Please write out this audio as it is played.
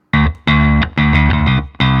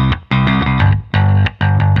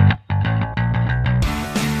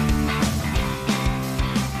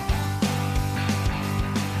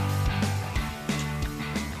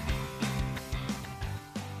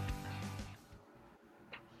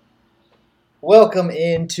Welcome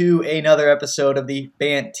into another episode of the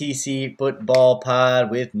Fantasy Football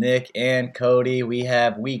Pod with Nick and Cody. We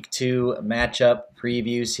have week 2 matchup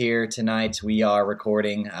previews here tonight. We are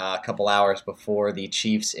recording a couple hours before the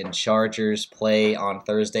Chiefs and Chargers play on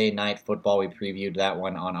Thursday Night Football. We previewed that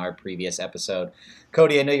one on our previous episode.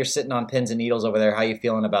 Cody, I know you're sitting on pins and needles over there. How are you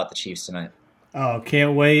feeling about the Chiefs tonight? Oh,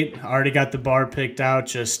 can't wait. Already got the bar picked out.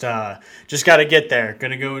 Just got to get there.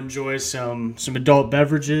 Going to go enjoy some adult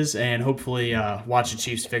beverages and hopefully watch the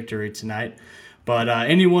Chiefs victory tonight. But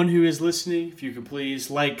anyone who is listening, if you could please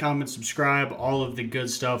like, comment, subscribe, all of the good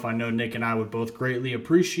stuff. I know Nick and I would both greatly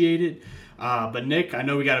appreciate it. But Nick, I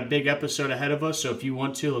know we got a big episode ahead of us, so if you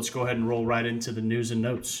want to, let's go ahead and roll right into the news and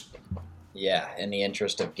notes. Yeah, in the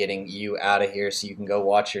interest of getting you out of here so you can go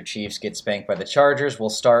watch your Chiefs get spanked by the Chargers, we'll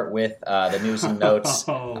start with the news and notes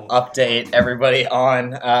update everybody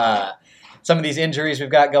on some of these injuries we've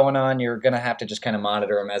got going on. You're going to have to just kind of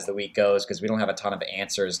monitor them as the week goes because we don't have a ton of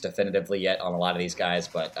answers definitively yet on a lot of these guys,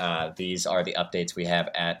 but these are the updates we have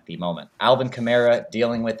at the moment. Alvin Kamara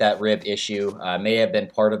dealing with that rib issue may have been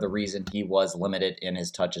part of the reason he was limited in his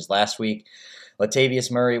touches last week. Latavius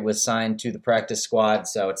Murray was signed to the practice squad,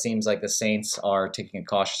 so it seems like the Saints are taking a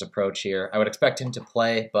cautious approach here. I would expect him to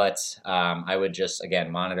play, but I would just,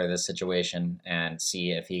 again, monitor this situation and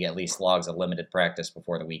see if he at least logs a limited practice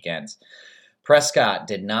before the week ends. Prescott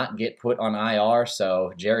did not get put on IR,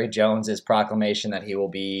 so Jerry Jones' proclamation that he will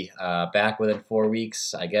be back within 4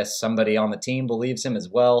 weeks, I guess somebody on the team believes him as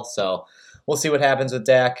well, so we'll see what happens with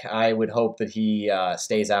Dak. I would hope that he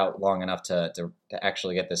stays out long enough to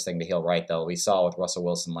actually get this thing to heal right, though. We saw with Russell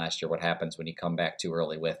Wilson last year what happens when you come back too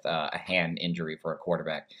early with a hand injury for a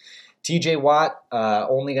quarterback. TJ Watt,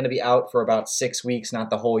 only going to be out for about 6 weeks, not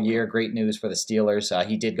the whole year. Great news for the Steelers.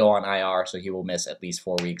 He did go on IR, so he will miss at least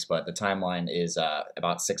 4 weeks, but the timeline is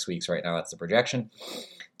about 6 weeks right now. That's the projection.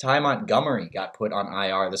 Ty Montgomery got put on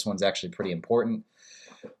IR. This one's actually pretty important.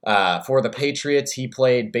 For the Patriots, he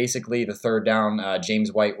played basically the third down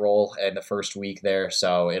James White role in the first week there,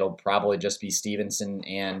 so it'll probably just be Stevenson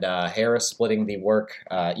and Harris splitting the work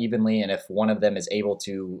evenly, and if one of them is able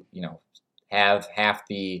to, have half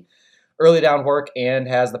the early down work and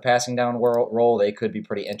has the passing down role, they could be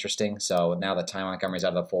pretty interesting. So now that Ty Montgomery's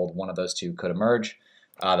out of the fold, one of those two could emerge.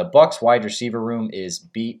 The Bucs wide receiver room is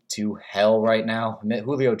beat to hell right now.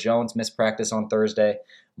 Julio Jones missed practice on Thursday.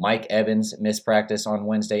 Mike Evans missed practice on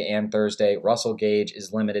Wednesday and Thursday. Russell Gage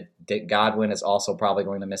is limited. Godwin is also probably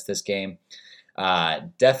going to miss this game.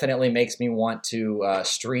 Definitely makes me want to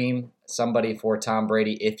stream somebody for Tom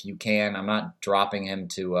Brady if you can. I'm not dropping him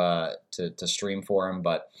to stream for him,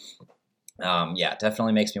 but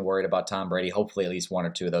definitely makes me worried about Tom Brady. Hopefully at least one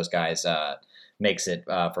or two of those guys makes it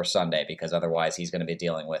for Sunday, because otherwise he's going to be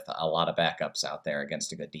dealing with a lot of backups out there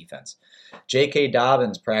against a good defense. J.K.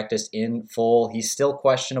 Dobbins practiced in full. He's still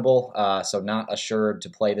questionable, so not assured to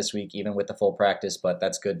play this week, even with the full practice, but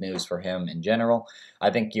that's good news for him in general. I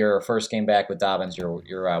think your first game back with Dobbins,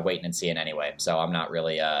 you're waiting and seeing anyway, so I'm not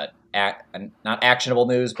really not actionable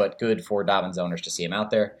news, but good for Dobbins owners to see him out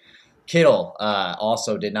there. Kittle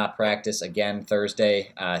also did not practice again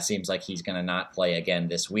Thursday. Seems like he's going to not play again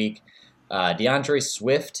this week. DeAndre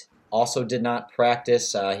Swift also did not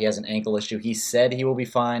practice. He has an ankle issue. He said he will be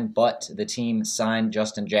fine, but the team signed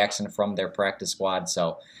Justin Jackson from their practice squad.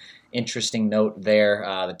 So interesting note there.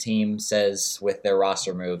 The team says with their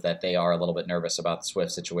roster move that they are a little bit nervous about the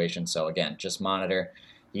Swift situation. So again, just monitor.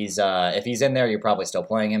 If he's in there, you're probably still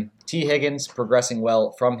playing him. T. Higgins progressing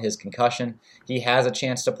well from his concussion. He has a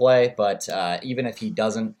chance to play, but even if he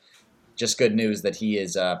doesn't, just good news that he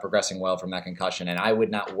is progressing well from that concussion, and I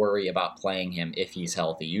would not worry about playing him if he's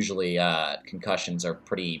healthy. Usually concussions are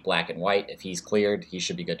pretty black and white. If he's cleared, he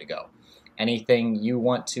should be good to go. Anything you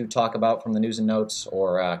want to talk about from the news and notes,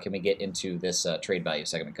 or can we get into this trade value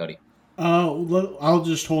segment, Cody? I'll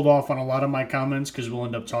just hold off on a lot of my comments because we'll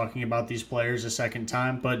end up talking about these players a second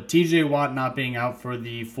time. But TJ Watt not being out for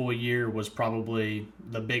the full year was probably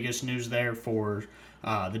the biggest news there for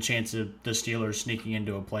the chance of the Steelers sneaking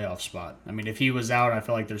into a playoff spot. I mean, if he was out, I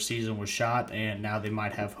feel like their season was shot, and now they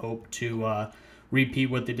might have hope to repeat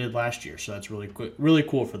what they did last year. So that's really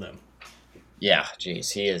cool for them. Yeah,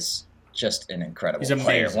 geez, he is just an incredible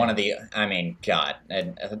player. One of the, God,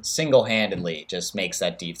 and single-handedly just makes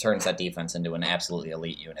turns that defense into an absolutely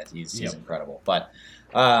elite unit. He's incredible. But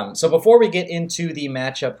So before we get into the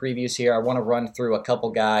matchup previews here, I want to run through a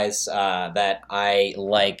couple guys that I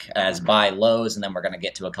like as buy lows, and then we're going to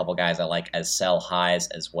get to a couple guys I like as sell highs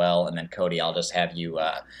as well. And then Cody, I'll just have you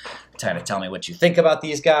kind of tell me what you think about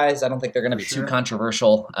these guys. I don't think they're going to be too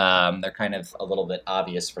controversial. They're kind of a little bit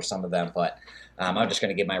obvious for some of them, but I'm just going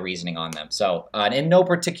to give my reasoning on them. So in no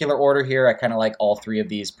particular order here, I kind of like all three of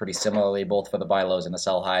these pretty similarly, both for the buy lows and the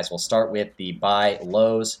sell highs. We'll start with the buy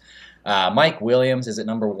lows. Mike Williams is at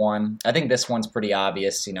number 1. I think this one's pretty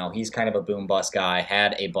obvious. You know, he's kind of a boom bust guy,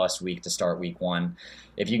 had a bust week to start week 1.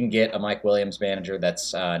 If you can get a Mike Williams manager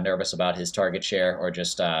that's nervous about his target share or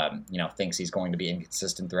just, thinks he's going to be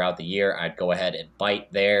inconsistent throughout the year, I'd go ahead and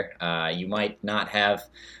bite there. You might not have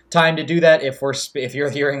time to do that if you're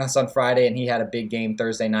hearing us on Friday and he had a big game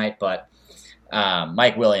Thursday night, but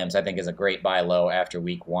Mike Williams, I think, is a great buy low after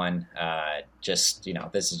week 1.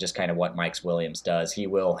 This is just kind of what Mike Williams does. He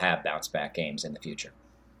will have bounce back games in the future.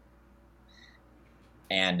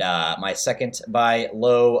 And my second buy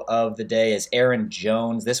low of the day is Aaron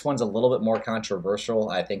Jones. This one's a little bit more controversial.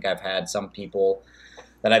 I think I've had some people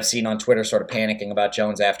that I've seen on Twitter sort of panicking about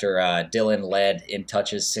Jones after Dillon led in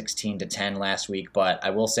touches 16-10 last week. But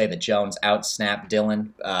I will say that Jones outsnapped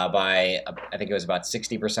Dillon by, I think it was about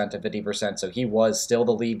 60% to 50%. So he was still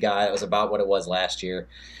the lead guy. It was about what it was last year.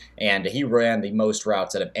 And he ran the most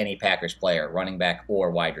routes out of any Packers player, running back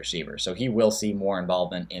or wide receiver. So he will see more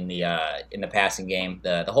involvement in the passing game.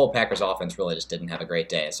 The whole Packers offense really just didn't have a great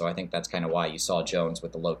day. So I think that's kind of why you saw Jones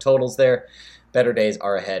with the low totals there. Better days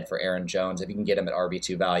are ahead for Aaron Jones. If you can get him at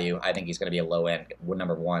RB2 value, I think he's going to be a low-end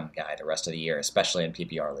number 1 guy the rest of the year, especially in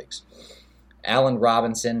PPR leagues. Allen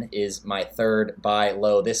Robinson is my third buy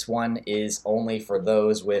low. This one is only for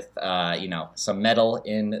those with, some metal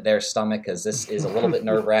in their stomach, because this is a little bit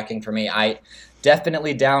nerve-wracking for me. I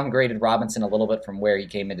definitely downgraded Robinson a little bit from where he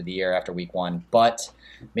came into the year after week 1, but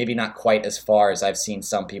maybe not quite as far as I've seen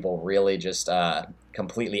some people really just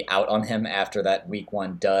completely out on him after that week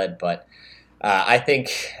 1 dud, but I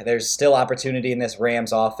think there's still opportunity in this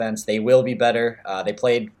Rams offense. They will be better. They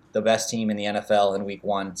played the best team in the NFL in week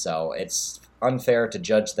 1, so it's unfair to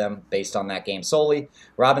judge them based on that game solely.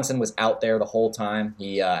 Robinson was out there the whole time.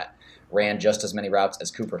 He ran just as many routes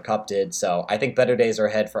as Cooper Kupp did, so I think better days are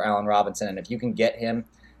ahead for Allen Robinson, and if you can get him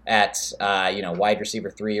at wide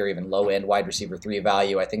receiver 3 or even low-end wide receiver 3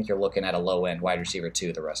 value, I think you're looking at a low-end wide receiver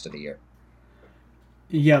 2 the rest of the year.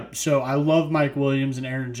 Yep, so I love Mike Williams and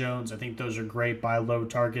Aaron Jones. I think those are great buy low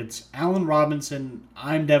targets. Allen Robinson,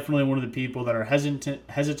 I'm definitely one of the people that are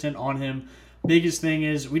hesitant on him. Biggest thing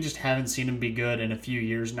is we just haven't seen him be good in a few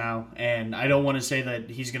years now, and I don't want to say that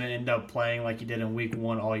he's going to end up playing like he did in week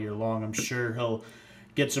 1 all year long. I'm sure he'll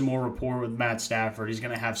get some more rapport with Matt Stafford. He's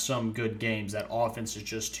going to have some good games. That offense is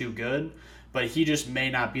just too good, but he just may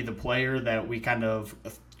not be the player that we kind of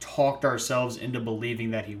talked ourselves into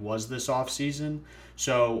believing that he was this offseason.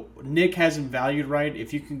 So Nick has him valued right.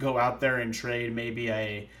 If you can go out there and trade maybe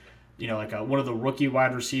one of the rookie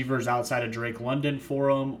wide receivers outside of Drake London for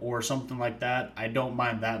him or something like that, I don't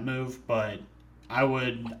mind that move. But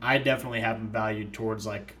I definitely have him valued towards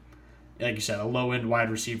like you said, a low end wide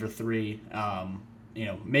receiver 3.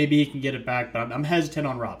 Maybe he can get it back, but I'm hesitant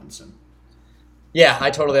on Robinson. Yeah, I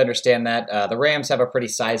totally understand that. The Rams have a pretty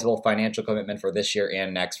sizable financial commitment for this year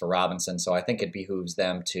and next for Robinson, so I think it behooves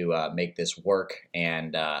them to make this work.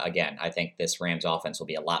 And again, I think this Rams offense will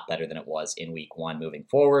be a lot better than it was in week 1 moving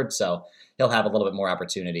forward, so he'll have a little bit more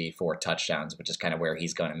opportunity for touchdowns, which is kind of where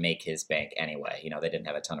he's going to make his bank anyway. They didn't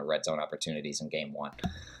have a ton of red zone opportunities in game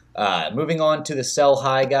 1. Moving on to the sell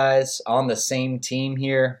high guys on the same team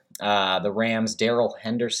here. The Rams, Darrell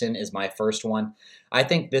Henderson is my first one. I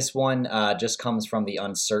think this one just comes from the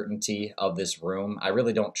uncertainty of this room. I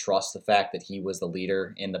really don't trust the fact that he was the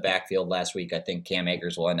leader in the backfield last week. I think Cam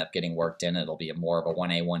Akers will end up getting worked in. It'll be more of a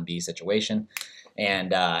 1A, 1B situation.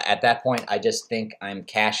 And at that point, I just think I'm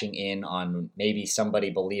cashing in on maybe somebody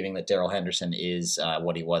believing that Darrell Henderson is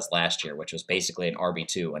what he was last year, which was basically an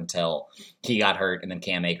RB2 until he got hurt and then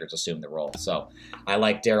Cam Akers assumed the role. So I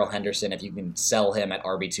like Darrell Henderson. If you can sell him at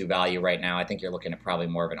RB2 value right now, I think you're looking at probably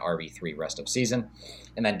more of an RB3 rest of season.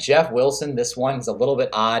 And then Jeff Wilson, this one's a little bit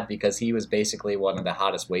odd because he was basically one of the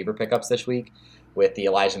hottest waiver pickups this week with the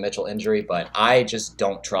Elijah Mitchell injury, but I just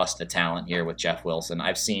don't trust the talent here with Jeff Wilson.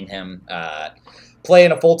 I've seen him play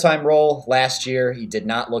in a full-time role last year. He did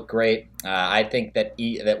not look great. I think that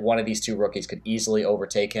that one of these two rookies could easily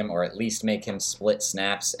overtake him or at least make him split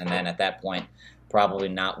snaps, and then at that point, probably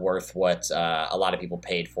not worth what a lot of people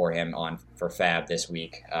paid for him for Fab this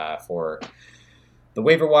week for The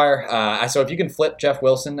waiver wire, so if you can flip Jeff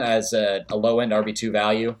Wilson as a low-end RB2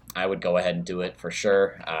 value, I would go ahead and do it for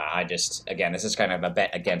sure. Again, this is kind of a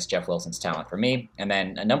bet against Jeff Wilson's talent for me. And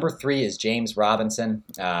then number 3 is James Robinson.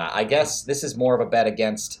 I guess this is more of a bet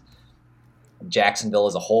against Jacksonville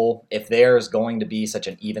as a whole. If there's going to be such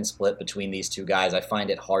an even split between these two guys, I find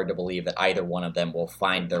it hard to believe that either one of them will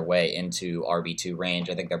find their way into RB2 range.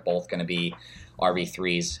 I think they're both going to be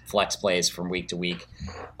RB3s, flex plays from week to week,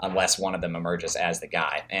 unless one of them emerges as the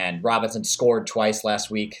guy. And Robinson scored twice last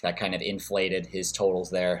week. That kind of inflated his totals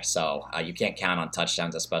there. So you can't count on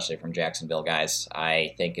touchdowns, especially from Jacksonville guys.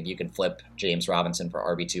 I think if you can flip James Robinson for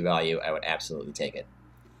RB2 value, I would absolutely take it.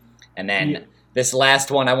 And then this last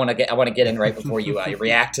one, I want to get in right before you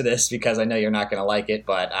react to this, because I know you're not going to like it.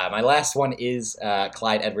 But my last one is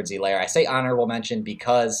Clyde Edwards-Helaire. I say honorable mention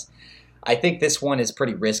because I think this one is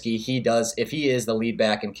pretty risky. If he is the lead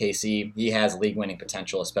back in KC, he has league-winning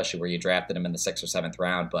potential, especially where you drafted him in the 6th or 7th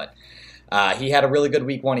round. But he had a really good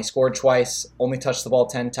week 1. He scored twice, only touched the ball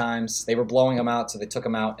 10 times. They were blowing him out, so they took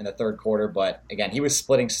him out in the 3rd quarter. But again, he was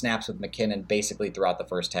splitting snaps with McKinnon basically throughout the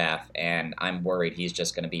first half, and I'm worried he's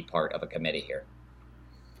just going to be part of a committee here.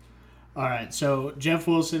 All right, so Jeff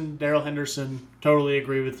Wilson, Darrell Henderson, totally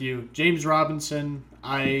agree with you. James Robinson,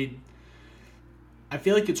 I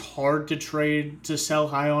feel like it's hard to sell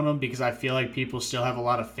high on him because I feel like people still have a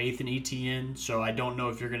lot of faith in ETN, so I don't know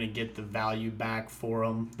if you're going to get the value back for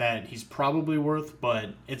him that he's probably worth,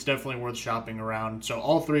 but it's definitely worth shopping around. So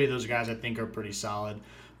all 3 of those guys I think are pretty solid.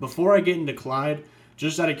 Before I get into Clyde,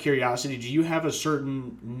 just out of curiosity, do you have a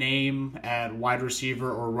certain name at wide receiver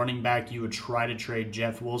or running back you would try to trade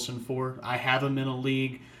Jeff Wilson for? I have him in a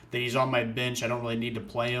league that he's on my bench. I don't really need to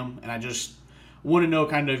play him, and I just want to know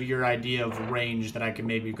kind of your idea of range that I can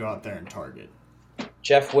maybe go out there and target.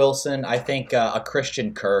 Jeff Wilson, I think a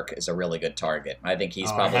Christian Kirk is a really good target. I think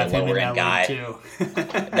he's probably a lower-end guy. Too.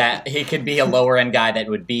 That he could be a lower-end guy that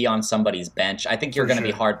would be on somebody's bench. I think you're going to be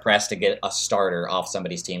hard-pressed to get a starter off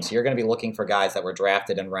somebody's team. So you're going to be looking for guys that were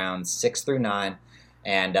drafted in rounds 6 through 9,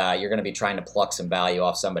 and you're going to be trying to pluck some value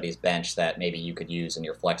off somebody's bench that maybe you could use in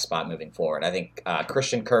your flex spot moving forward. I think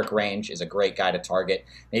Christian Kirk range is a great guy to target.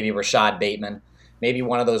 Maybe Rashad Bateman. Maybe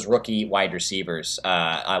one of those rookie wide receivers.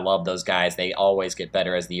 I love those guys. They always get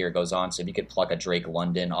better as the year goes on. So if you could pluck a Drake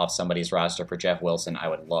London off somebody's roster for Jeff Wilson, I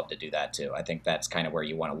would love to do that too. I think that's kind of where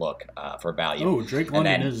you want to look for value. Oh, Drake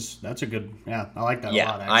London that's a good, I like that a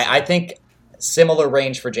lot. Actually. I think similar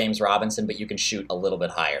range for James Robinson, but you can shoot a little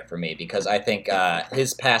bit higher for me because I think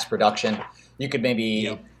his past production, you could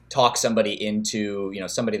maybe talk somebody into,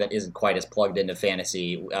 somebody that isn't quite as plugged into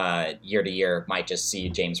fantasy year to year might just see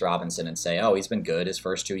James Robinson and say, oh, he's been good his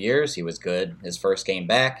first 2 years. He was good his first game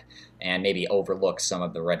back, and maybe overlook some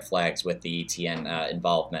of the red flags with the ETN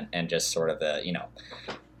involvement and just sort of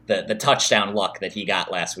the touchdown luck that he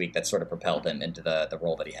got last week that sort of propelled him into the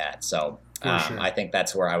role that he had. So I think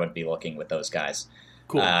that's where I would be looking with those guys.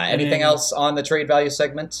 Cool. Anything else on the trade value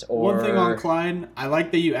segment? Or... One thing on Clyde, I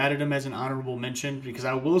like that you added him as an honorable mention because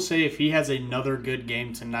I will say if he has another good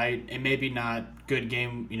game tonight, and maybe not good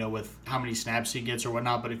game, with how many snaps he gets or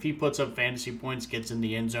whatnot, but if he puts up fantasy points, gets in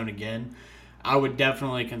the end zone again, I would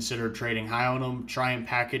definitely consider trading high on him, try and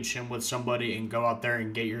package him with somebody and go out there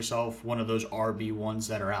and get yourself one of those RB1s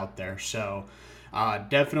that are out there. So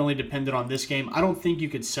definitely dependent on this game. I don't think you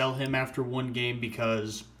could sell him after one game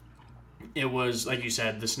because it was, like you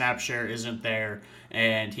said, the snap share isn't there,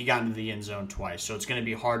 and he got into the end zone twice. So it's going to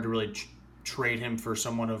be hard to really trade him for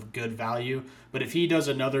someone of good value. But if he does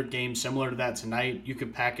another game similar to that tonight, you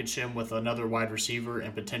could package him with another wide receiver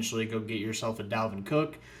and potentially go get yourself a Dalvin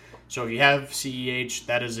Cook. So if you have CEH,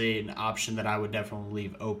 that is an option that I would definitely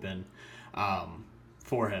leave open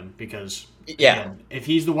for him because again, if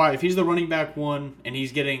he's the running back one and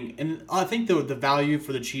he's getting, and I think the value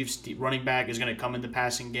for the Chiefs running back is going to come in the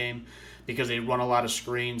passing game because they run a lot of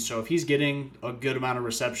screens. So if he's getting a good amount of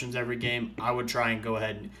receptions every game, I would try and go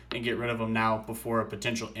ahead and get rid of him now before a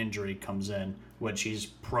potential injury comes in, which he's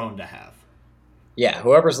prone to have. Yeah,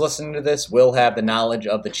 whoever's listening to this will have the knowledge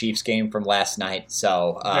of the Chiefs game from last night.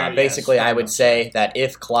 So basically, I would say that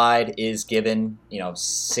if Clyde is given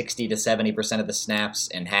 60 to 70% of the snaps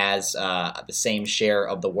and has the same share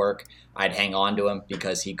of the work, I'd hang on to him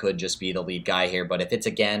because he could just be the lead guy here. But if it's,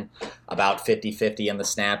 again, about 50-50 in the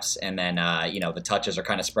snaps and then, the touches are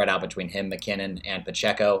kind of spread out between him, McKinnon, and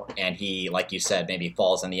Pacheco, and he, like you said, maybe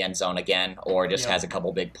falls in the end zone again or just has a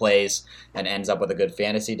couple big plays and ends up with a good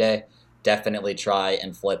fantasy day, definitely try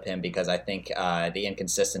and flip him because I think the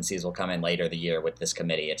inconsistencies will come in later the year with this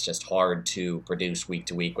committee. It's just hard to produce week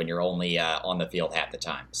to week when you're only on the field half the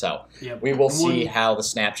time. So we will see how the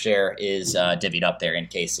snap share is divvied up there in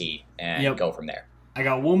KC and go from there. I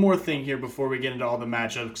got one more thing here before we get into all the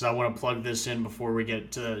matchups because I want to plug this in before we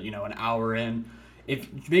get to an hour in.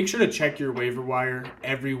 If make sure to check your waiver wire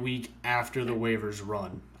every week after the waivers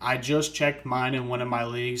run. I just checked mine in one of my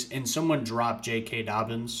leagues and someone dropped J.K.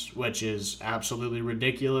 Dobbins, which is absolutely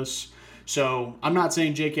ridiculous. So I'm not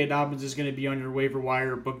saying J.K. Dobbins is going to be on your waiver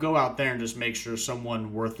wire, but go out there and just make sure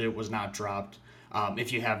someone worth it was not dropped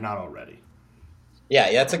if you have not already. Yeah,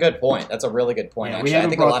 that's a good point. That's a really good point. Yeah, actually, we haven't I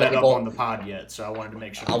think brought a lot that of people up on the pod yet, so I wanted to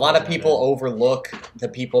make sure. a lot of people overlook the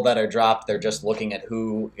people that are dropped. They're just looking at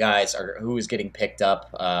who is getting picked up,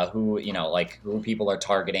 who people are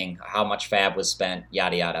targeting, how much fab was spent,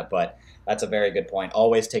 yada yada. But that's a very good point.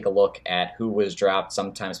 Always take a look at who was dropped.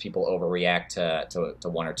 Sometimes people overreact to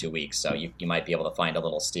 1 or 2 weeks, so you might be able to find a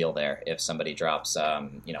little steal there if somebody drops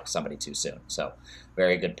somebody too soon. So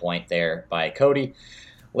very good point there by Cody.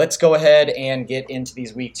 Let's go ahead and get into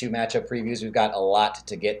these Week 2 matchup previews. We've got a lot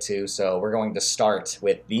to get to, so we're going to start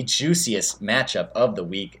with the juiciest matchup of the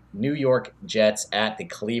week. New York Jets at the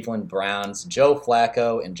Cleveland Browns. Joe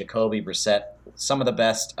Flacco and Jacoby Brissett, some of the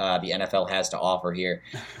best the NFL has to offer here.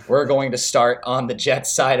 We're going to start on the Jets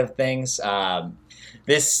side of things.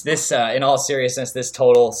 This, in all seriousness, this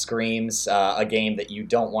total screams a game that you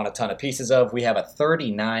don't want a ton of pieces of. We have a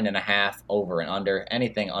 39.5 over and under.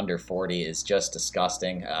 Anything under 40 is just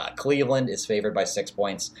disgusting. Cleveland is favored by 6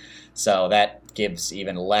 points, so that gives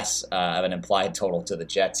even less of an implied total to the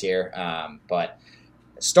Jets here. But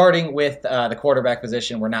starting with the quarterback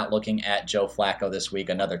position, we're not looking at Joe Flacco this week.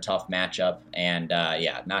 Another tough matchup, and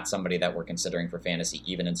not somebody that we're considering for fantasy,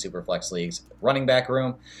 even in Superflex leagues. Running back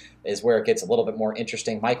room is where it gets a little bit more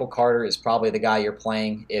interesting. Michael Carter is probably the guy you're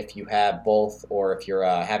playing if you have both, or if you're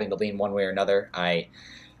having to lean one way or another. I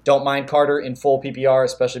don't mind Carter in full PPR,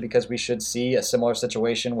 especially because we should see a similar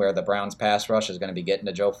situation where the Browns pass rush is going to be getting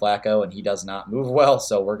to Joe Flacco, and he does not move well,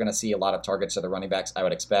 so we're going to see a lot of targets to the running backs, I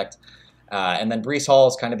would expect. And then Breece Hall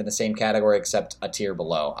is kind of in the same category, except a tier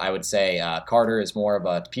below. I would say Carter is more of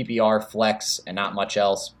a PPR flex and not much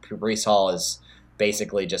else. Breece Hall is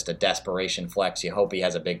basically just a desperation flex. You hope he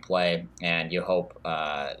has a big play, and you hope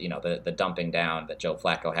the dumping down that Joe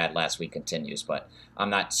Flacco had last week continues. But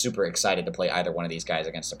I'm not super excited to play either one of these guys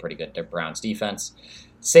against a pretty good Browns defense.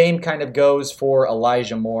 Same kind of goes for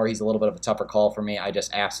Elijah Moore. He's a little bit of a tougher call for me. I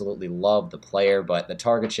just absolutely love the player, but the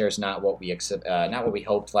target share is not what we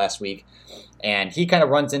hoped last week. And he kind of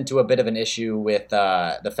runs into a bit of an issue with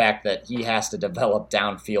the fact that he has to develop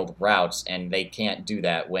downfield routes, and they can't do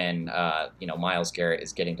that when Myles Garrett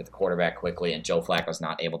is getting to the quarterback quickly and Joe Flacco's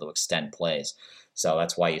not able to extend plays. So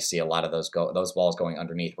that's why you see a lot of those balls going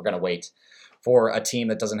underneath. We're going to wait for a team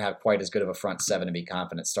that doesn't have quite as good of a front seven to be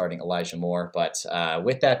confident starting Elijah Moore. But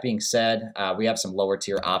with that being said, we have some lower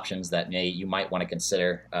tier options that you might want to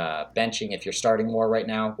consider benching if you're starting Moore right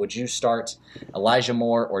now. Would you start Elijah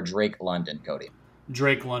Moore or Drake London, Cody?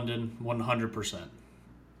 Drake London, 100%.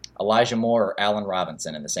 Elijah Moore or Allen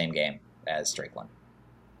Robinson in the same game as Drake London?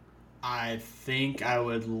 I think I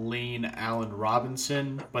would lean Allen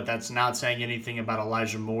Robinson, but that's not saying anything about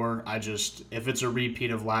Elijah Moore. If it's a repeat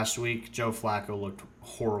of last week, Joe Flacco looked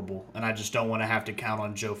horrible, and I just don't want to have to count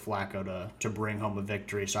on Joe Flacco to bring home a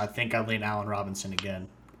victory. So I think I lean Allen Robinson again.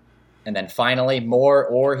 And then finally, Moore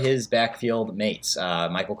or his backfield mates,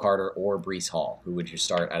 Michael Carter or Breece Hall. Who would you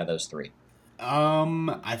start out of those three?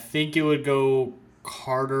 I think it would go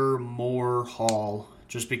Carter, Moore, Hall.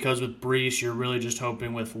 Just because with Breece, you're really just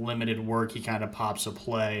hoping with limited work he kind of pops a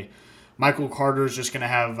play. Michael Carter is just going to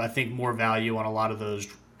have, I think, more value on a lot of those.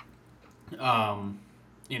 I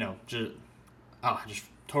just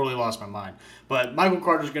totally lost my mind. But Michael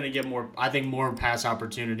Carter is going to get more pass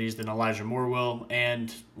opportunities than Elijah Moore will.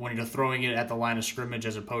 And when you're throwing it at the line of scrimmage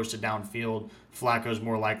as opposed to downfield, Flacco's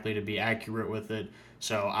more likely to be accurate with it.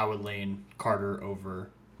 So I would lean Carter over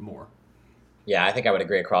Moore. Yeah, I think I would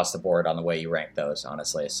agree across the board on the way you rank those,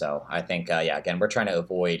 honestly. So I think, again, we're trying to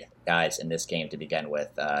avoid guys in this game to begin with.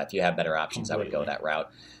 If you have better options, completely. I would go that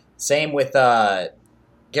route. Same with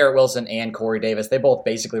Garrett Wilson and Corey Davis. They both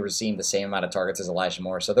basically received the same amount of targets as Elijah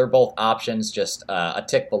Moore. So they're both options, just a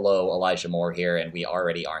tick below Elijah Moore here, and we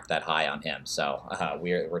already aren't that high on him. So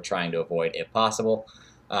we're trying to avoid if possible.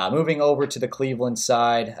 Moving over to the Cleveland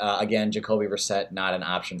side, again, Jacoby Brissett, not an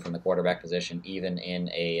option from the quarterback position, even in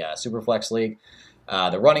a Superflex league.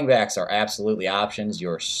 The running backs are absolutely options.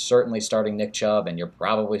 You're certainly starting Nick Chubb, and you're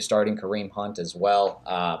probably starting Kareem Hunt as well.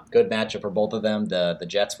 Good matchup for both of them. The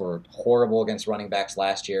Jets were horrible against running backs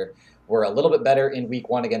last year. We're a little bit better in Week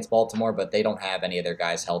 1 against Baltimore, but they don't have any of their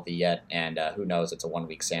guys healthy yet, and who knows, it's a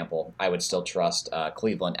 1-week sample. I would still trust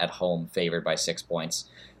Cleveland at home, favored by 6 points.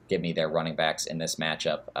 Give me their running backs in this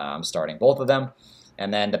matchup. I'm starting both of them.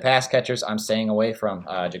 And then the pass catchers, I'm staying away from.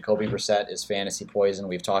 Jacoby Brissett is fantasy poison.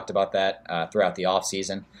 We've talked about that throughout the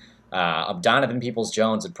offseason. Donovan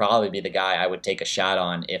Peoples-Jones would probably be the guy I would take a shot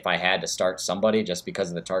on if I had to start somebody, just because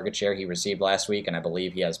of the target share he received last week, and I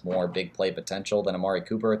believe he has more big play potential than Amari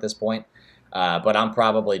Cooper at this point. But I'm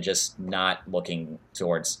probably just not looking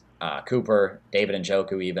towards Cooper, David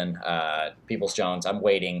Njoku even, Peoples-Jones. I'm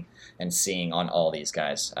waiting and seeing on all these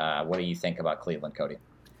guys. What do you think about Cleveland, Cody?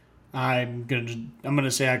 I'm gonna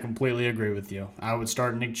say I completely agree with you. I would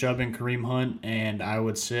start Nick Chubb and Kareem Hunt, and I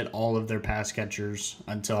would sit all of their pass catchers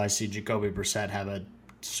until I see Jacoby Brissett have a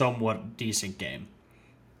somewhat decent game.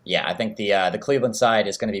 Yeah, I think the Cleveland side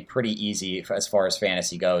is going to be pretty easy as far as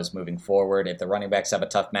fantasy goes moving forward. If the running backs have a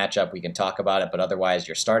tough matchup, we can talk about it, but otherwise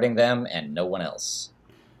you're starting them and no one else.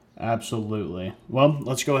 Absolutely. Well,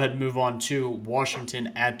 let's go ahead and move on to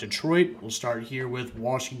Washington at Detroit. We'll start here with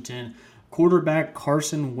Washington. Quarterback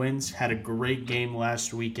Carson Wentz had a great game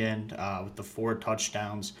last weekend with the 4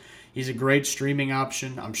 touchdowns. He's a great streaming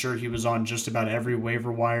option. I'm sure he was on just about every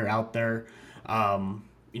waiver wire out there,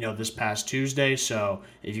 this past Tuesday. So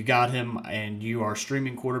if you got him and you are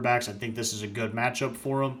streaming quarterbacks, I think this is a good matchup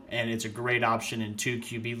for him. And it's a great option in 2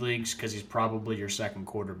 QB leagues because he's probably your second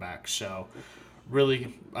quarterback. So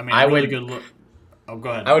really good look. Oh,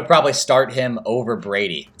 go ahead. I would probably start him over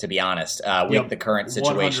Brady, to be honest, with the current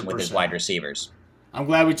situation 100%. With his wide receivers. I'm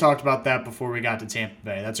glad we talked about that before we got to Tampa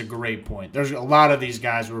Bay. That's a great point. There's a lot of these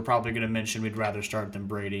guys we're probably going to mention we'd rather start than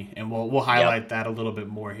Brady, and we'll highlight that a little bit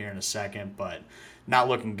more here in a second, but not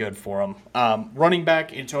looking good for him. Running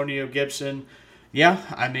back Antonio Gibson,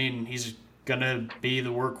 he's going to be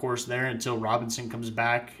the workhorse there until Robinson comes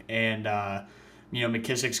back, and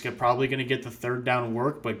McKissick's probably going to get the third down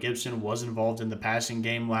work, but Gibson was involved in the passing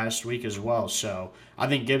game last week as well. So I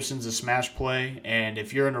think Gibson's a smash play, and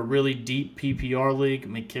if you're in a really deep PPR league,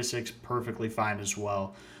 McKissick's perfectly fine as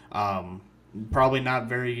well. Probably not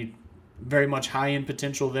very much high-end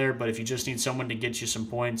potential there, but if you just need someone to get you some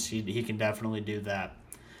points, he can definitely do that.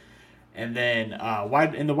 And then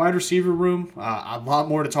in the wide receiver room, a lot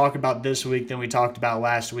more to talk about this week than we talked about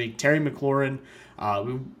last week. Terry McLaurin,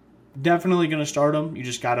 definitely going to start him. You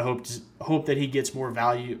just got to hope that he gets more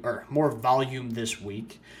volume this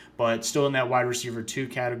week, but still in that wide receiver 2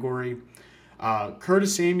 category.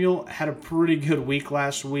 Curtis Samuel had a pretty good week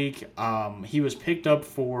last week. He was picked up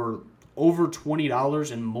for over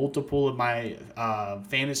 $20 in multiple of my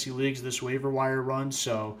fantasy leagues this waiver wire run,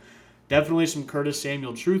 so definitely some Curtis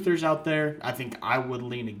Samuel truthers out there. I think I would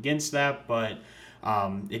lean against that, but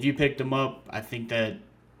if you picked him up, I think that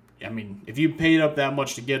if you paid up that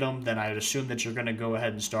much to get him, then I'd assume that you're going to go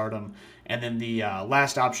ahead and start him. And then the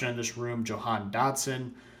last option in this room, Jahan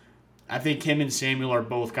Dotson. I think him and Samuel are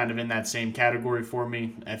both kind of in that same category for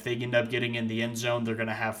me. If they end up getting in the end zone, they're going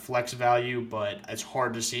to have flex value, but it's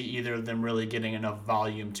hard to see either of them really getting enough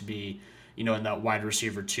volume to be, in that wide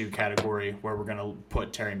receiver 2 category where we're going to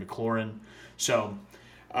put Terry McLaurin. So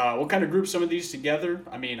we'll kind of group some of these together.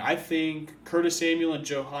 I think Curtis Samuel and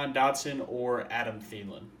Jahan Dotson or Adam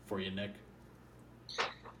Thielen for you, Nick.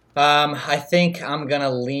 I think I'm going to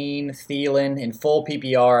lean Thielen. In full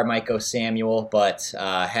PPR, I might go Samuel, but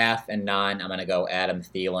half and non, I'm going to go Adam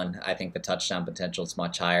Thielen. I think the touchdown potential is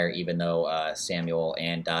much higher, even though Samuel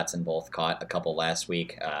and Dotson both caught a couple last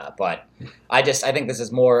week. But I think this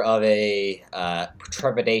is more of a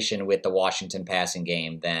trepidation with the Washington passing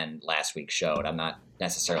game than last week showed. I'm not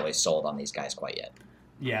necessarily sold on these guys quite yet.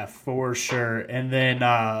 Yeah, for sure. And then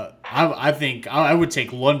I think I would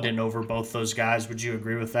take London over both those guys. Would you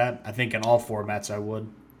agree with that? I think in all formats I would.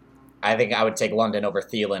 I think I would take London over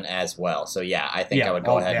Thielen as well. So, I think I would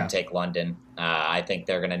go ahead and take London. I think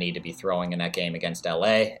they're going to need to be throwing in that game against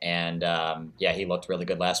L.A. And, he looked really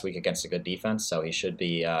good last week against a good defense. So he should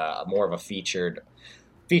be more of a featured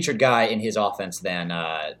guy in his offense than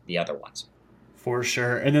the other ones. For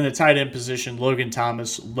sure. And then the tight end position, Logan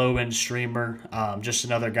Thomas, low-end streamer. Just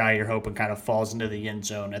another guy you're hoping kind of falls into the end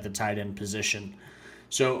zone at the tight end position.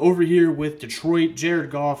 So over here with Detroit, Jared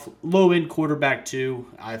Goff, low-end quarterback too.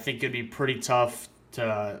 I think it'd be pretty tough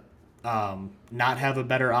to not have a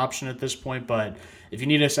better option at this point. But if you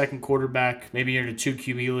need a second quarterback, maybe you're in a 2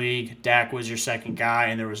 QB league, Dak was your second guy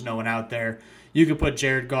and there was no one out there, you could put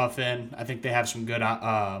Jared Goff in. I think they have some good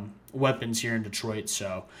weapons here in Detroit,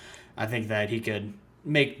 so I think that he could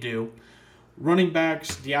make do. Running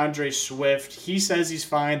backs, DeAndre Swift, he says he's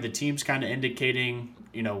fine. The team's kind of indicating,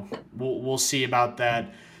 we'll see about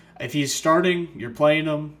that. If he's starting, you're playing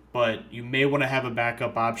him, but you may want to have a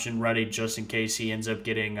backup option ready just in case he ends up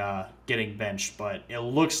getting benched. But it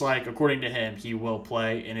looks like, according to him, he will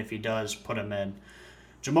play, and if he does, put him in.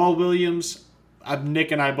 Jamal Williams,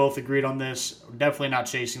 Nick and I both agreed on this. Definitely not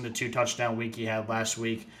chasing the 2-touchdown week he had last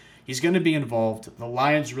week. He's going to be involved. The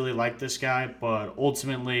Lions really like this guy, but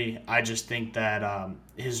ultimately, I just think that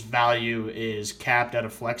his value is capped at a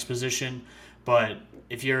flex position. But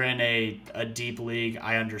if you're in a deep league,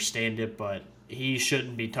 I understand it, but he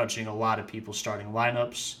shouldn't be touching a lot of people's starting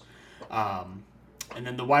lineups. And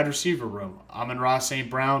then the wide receiver room, Amon-Ra St.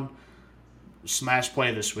 Brown, smash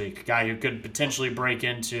play this week. Guy who could potentially break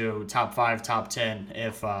into top 5, top 10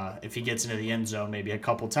 if he gets into the end zone maybe a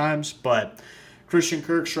couple times. But Christian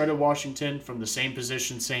Kirk, shredded Washington from the same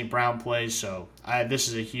position St. Brown plays, so this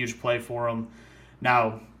is a huge play for him.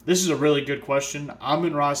 Now, this is a really good question.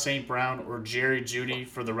 Amon-Ra St. Brown or Jerry Jeudy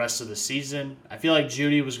for the rest of the season? I feel like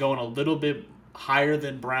Jeudy was going a little bit higher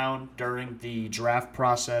than Brown during the draft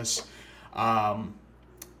process.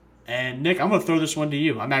 And Nick, I'm going to throw this one to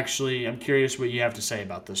you. I'm curious what you have to say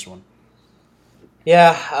about this one.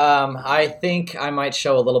 Yeah, I think I might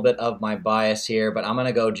show a little bit of my bias here, but I'm going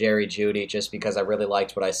to go Jerry Jeudy just because I really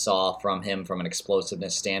liked what I saw from him from an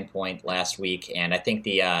explosiveness standpoint last week, and I think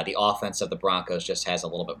the offense of the Broncos just has a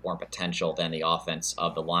little bit more potential than the offense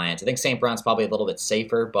of the Lions. I think St. Brown's probably a little bit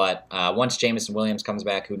safer, but once Jameson Williams comes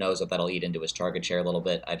back, who knows if that'll eat into his target share a little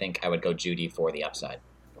bit. I think I would go Jeudy for the upside.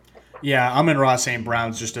 Yeah, Amon-Ra St.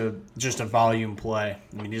 Brown's just a volume play.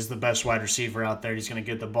 I mean, he's the best wide receiver out there. He's going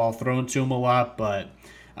to get the ball thrown to him a lot, but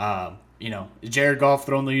Jared Goff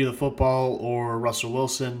throwing you the football or Russell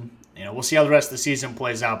Wilson, we'll see how the rest of the season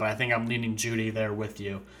plays out, but I think I'm leaning Jeudy there with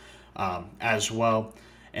you as well.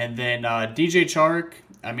 And then DJ Chark,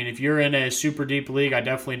 I mean, if you're in a super deep league, I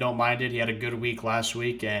definitely don't mind it. He had a good week last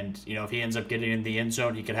week, and if he ends up getting in the end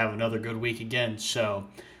zone, he could have another good week again. So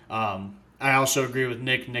I also agree with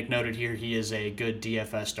Nick. Nick noted here he is a good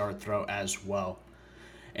DFS dart throw as well.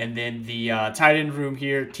 And then the tight end room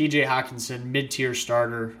here, TJ Hockenson, mid-tier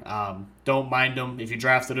starter. Don't mind him. If you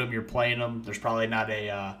drafted him, you're playing him. There's probably not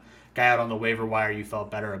a guy out on the waiver wire you felt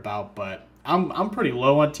better about, but I'm pretty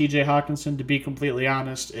low on TJ Hockenson, to be completely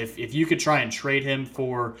honest. If you could try and trade him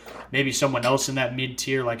for maybe someone else in that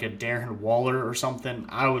mid-tier, like a Darren Waller or something,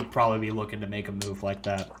 I would probably be looking to make a move like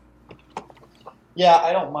that. Yeah,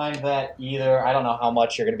 I don't mind that either. I don't know how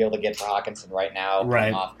much you're going to be able to get for Hockenson right now,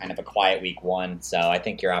 coming off kind of a quiet week one. So I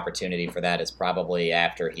think your opportunity for that is probably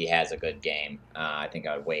after he has a good game. I think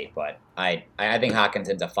I would wait, but I think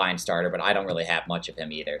Hawkinson's a fine starter, but I don't really have much of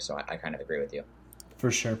him either, so I kind of agree with you.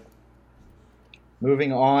 For sure.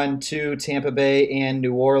 Moving on to Tampa Bay and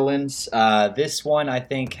New Orleans. This one, I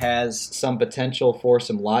think, has some potential for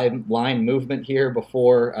some line movement here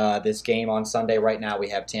before this game on Sunday. Right now, we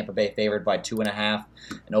have Tampa Bay favored by 2.5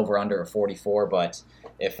 and over-under of 44. But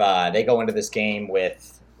if they go into this game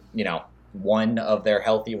with, one of their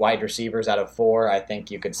healthy wide receivers out of 4, I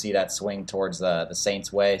think you could see that swing towards the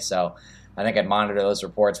Saints' way. So I think I'd monitor those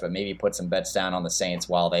reports, but maybe put some bets down on the Saints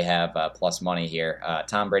while they have plus money here.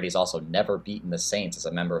 Tom Brady's also never beaten the Saints as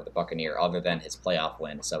a member of the Buccaneers other than his playoff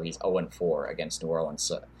win, so he's 0-4 against New Orleans.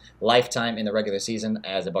 So lifetime in the regular season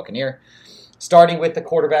as a Buccaneer. Starting with the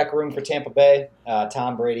quarterback room for Tampa Bay,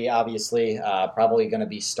 Tom Brady, obviously, probably going to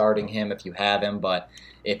be starting him if you have him, but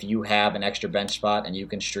if you have an extra bench spot and you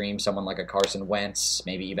can stream someone like a Carson Wentz,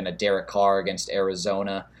 maybe even a Derek Carr against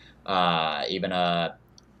Arizona,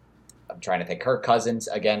 I'm trying to think, Kirk Cousins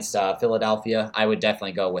against Philadelphia, I would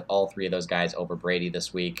definitely go with all 3 of those guys over Brady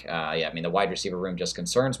this week. The wide receiver room just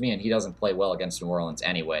concerns me, and he doesn't play well against New Orleans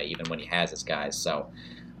anyway, even when he has his guys. So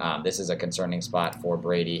this is a concerning spot for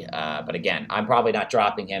Brady. But again, I'm probably not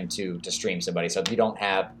dropping him to stream somebody. So if you don't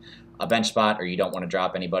have a bench spot or you don't want to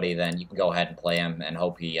drop anybody, then you can go ahead and play him and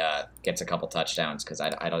hope he gets a couple touchdowns, because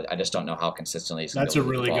I just don't know how consistently he's going to That's a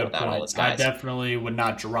really good point. All his guys. I definitely would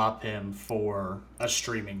not drop him for a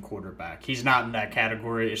streaming quarterback. He's not in that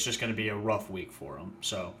category. It's just going to be a rough week for him.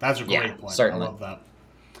 So that's a great point. Certainly. I love that.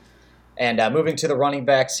 And moving to the running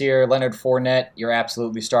backs here, Leonard Fournette, you're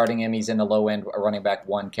absolutely starting him. He's in the low-end running back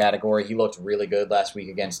 1 category. He looked really good last week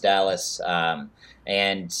against Dallas,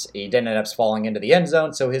 and he didn't end up falling into the end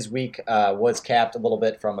zone, so his week was capped a little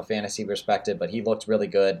bit from a fantasy perspective, but he looked really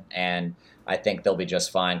good, and I think they'll be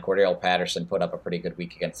just fine. Cordell Patterson put up a pretty good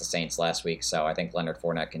week against the Saints last week, so I think Leonard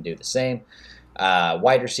Fournette can do the same.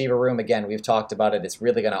 Wide receiver room, again, we've talked about it. It's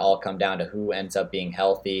really going to all come down to who ends up being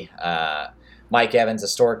healthy. Mike Evans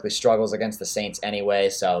historically struggles against the Saints anyway,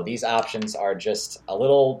 so these options are just a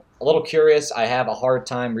little curious. I have a hard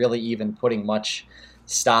time really even putting much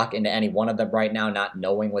stock into any one of them right now, not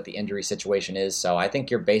knowing what the injury situation is. So I think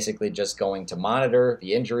you're basically just going to monitor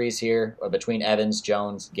the injuries here between Evans,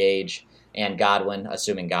 Jones, Gage, and Godwin,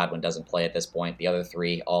 assuming Godwin doesn't play at this point. The other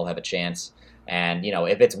 3 all have a chance. And,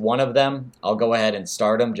 if it's one of them, I'll go ahead and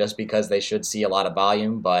start them just because they should see a lot of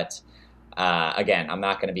volume. But, again, I'm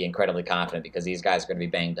not going to be incredibly confident because these guys are going to be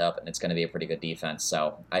banged up and it's going to be a pretty good defense.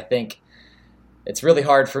 So I think it's really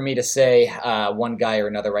hard for me to say one guy or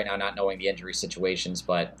another right now, not knowing the injury situations.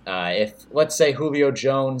 But if, let's say, Julio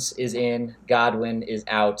Jones is in, Godwin is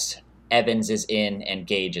out, Evans is in, and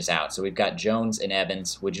Gage is out. So we've got Jones and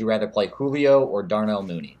Evans. Would you rather play Julio or Darnell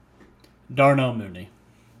Mooney? Darnell Mooney.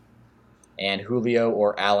 And Julio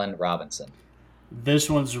or Allen Robinson? This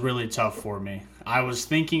one's really tough for me. I was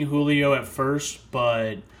thinking Julio at first,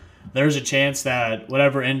 but there's a chance that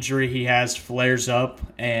whatever injury he has flares up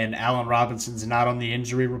and Allen Robinson's not on the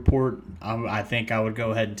injury report. I think I would go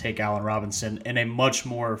ahead and take Allen Robinson in a much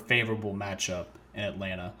more favorable matchup in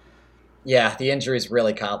Atlanta. Yeah, the injuries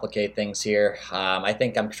really complicate things here. I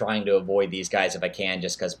think I'm trying to avoid these guys if I can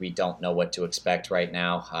just because we don't know what to expect right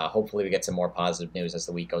now. Hopefully we get some more positive news as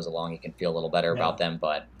the week goes along. You can feel a little better about them,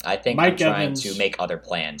 but I think I'm trying to make other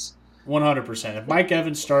plans. 100%. If Mike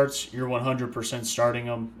Evans starts, you're 100% starting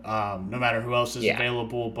him, no matter who else is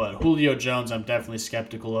available. But Julio Jones, I'm definitely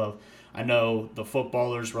skeptical of. I know the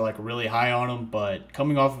footballers were really high on him, but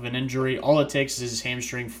coming off of an injury, all it takes is his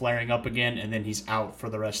hamstring flaring up again, and then he's out for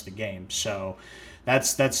the rest of the game. So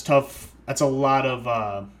that's tough. That's a lot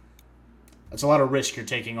of risk you're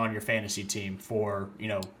taking on your fantasy team for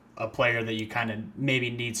a player that you kind of maybe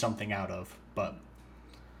need something out of, but.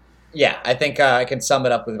 Yeah, I think I can sum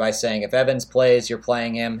it up by saying if Evans plays, you're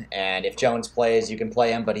playing him, and if Jones plays, you can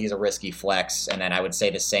play him, but he's a risky flex. And then I would say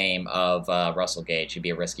the same of Russell Gage. He'd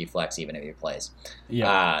be a risky flex even if he plays.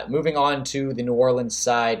 Yeah. Moving on to the New Orleans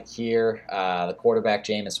side here, the quarterback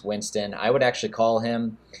Jameis Winston. I would actually call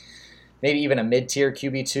him maybe even a mid-tier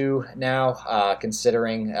QB2 now,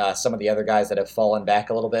 considering some of the other guys that have fallen back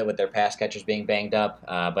a little bit with their pass catchers being banged up.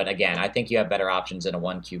 But again, I think you have better options in a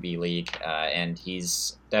 1 QB league, and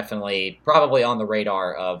he's definitely probably on the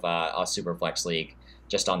radar of a Superflex league,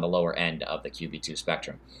 just on the lower end of the QB2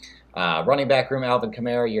 spectrum. Running back room, Alvin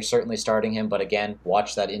Kamara, you're certainly starting him, but again,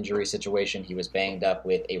 watch that injury situation. He was banged up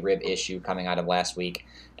with a rib issue coming out of last week,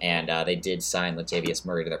 and they did sign Latavius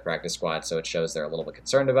Murray to their practice squad, so it shows they're a little bit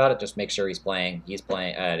concerned about it. Just make sure he's playing. He's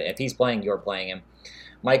playing. If he's playing, you're playing him.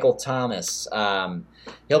 Michael Thomas,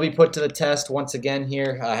 he'll be put to the test once again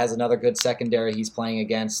here. Has another good secondary he's playing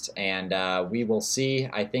against, and we will see.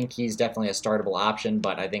 I think he's definitely a startable option,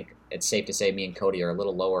 but I think it's safe to say me and Cody are a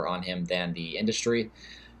little lower on him than the industry.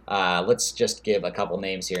 Let's just give a couple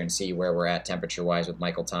names here and see where we're at temperature-wise with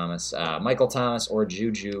Michael Thomas. Michael Thomas or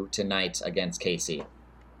Juju tonight against KC?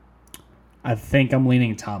 I think I'm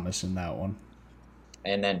leaning Thomas in that one.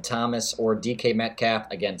 And then Thomas or DK Metcalf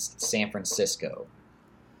against San Francisco?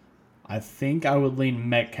 I think I would lean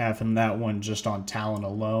Metcalf in that one just on talent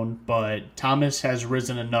alone, but Thomas has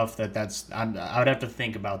risen enough that I would have to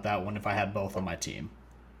think about that one if I had both on my team.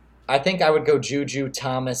 I think I would go Juju,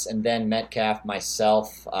 Thomas, and then Metcalf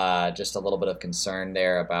myself. Just a little bit of concern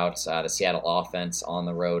there about the Seattle offense on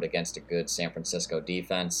the road against a good San Francisco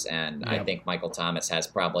defense, and I think Michael Thomas has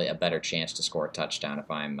probably a better chance to score a touchdown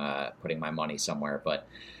if I'm putting my money somewhere. But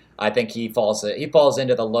I think he falls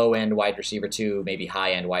into the low-end wide receiver 2, maybe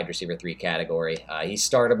high-end wide receiver 3 category. He's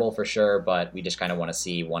startable for sure, but we just kind of want to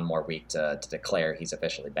see one more week to declare he's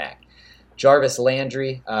officially back. Jarvis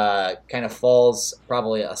Landry kind of falls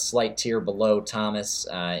probably a slight tier below Thomas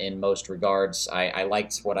in most regards. I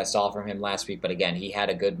liked what I saw from him last week, but again, he had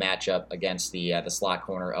a good matchup against the slot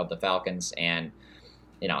corner of the Falcons, and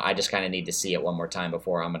I just kind of need to see it one more time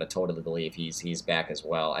before I'm going to totally believe he's back as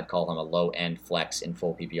well. I'd call him a low-end flex in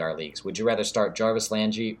full PPR leagues. Would you rather start Jarvis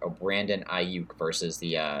Landry or Brandon Ayuk versus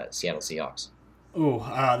the Seattle Seahawks? Ooh,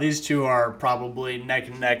 these two are probably neck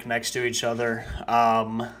and neck next to each other.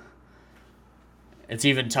 It's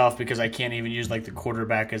even tough because I can't even use the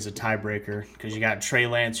quarterback as a tiebreaker because you got Trey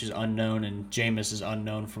Lance, who's unknown, and Jameis is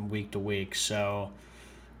unknown from week to week. So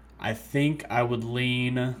I think I would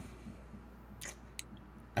lean.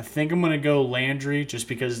 I think I'm going to go Landry just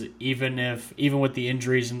because even with the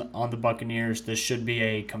injuries on the Buccaneers, this should be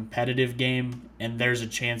a competitive game, and there's a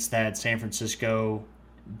chance that San Francisco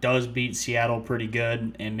does beat Seattle pretty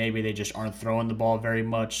good, and maybe they just aren't throwing the ball very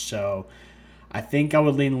much. So I think I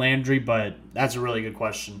would lean Landry, but that's a really good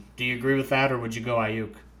question. Do you agree with that, or would you go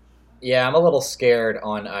Ayuk? Yeah, I'm a little scared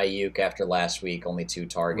on Ayuk after last week, only 2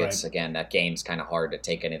 targets. Right. Again, that game's kind of hard to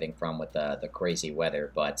take anything from with the crazy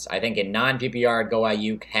weather. But I think in non-PPR, I'd go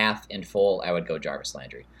Ayuk. Half in full, I would go Jarvis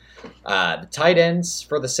Landry. The tight ends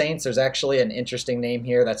for the Saints, there's actually an interesting name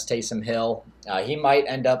here. That's Taysom Hill. He might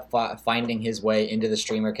end up finding his way into the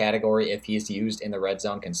streamer category if he's used in the red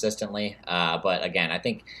zone consistently. But again, I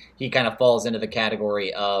think he kind of falls into the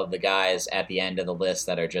category of the guys at the end of the list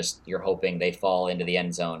that are just, you're hoping they fall into the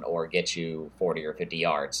end zone or get you 40 or 50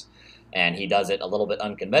 yards. And he does it a little bit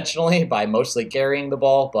unconventionally by mostly carrying the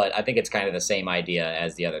ball, but I think it's kind of the same idea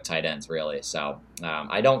as the other tight ends, really. So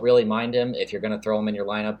I don't really mind him if you're going to throw him in your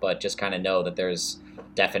lineup, but just kind of know that there's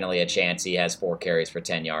definitely a chance he has 4 carries for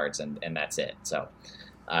 10 yards, and that's it. So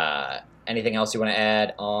anything else you want to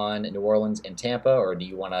add on New Orleans and Tampa, or do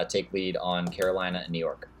you want to take lead on Carolina and New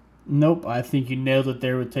York? Nope, I think you nailed it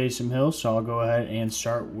there with Taysom Hill, so I'll go ahead and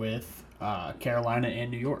start with Carolina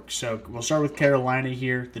and New York. So we'll start with Carolina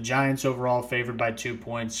here. The Giants overall favored by 2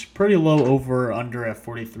 points. Pretty low over or under at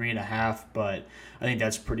 43.5, but I think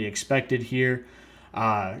that's pretty expected here.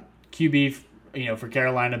 QB, for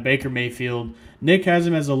Carolina, Baker Mayfield. Nick has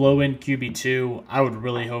him as a low-end QB2. I would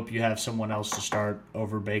really hope you have someone else to start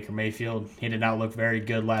over Baker Mayfield. He did not look very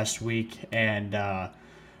good last week, and I've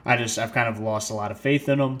kind of lost a lot of faith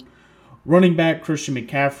in him. Running back, Christian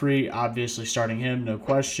McCaffrey, obviously starting him, no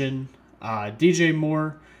question. DJ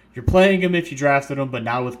Moore, you're playing him if you drafted him, but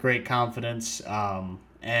not with great confidence.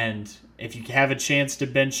 And if you have a chance to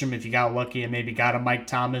bench him, if you got lucky and maybe got a Mike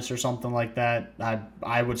Thomas or something like that,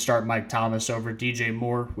 I would start Mike Thomas over DJ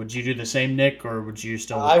Moore. Would you do the same, Nick, or would you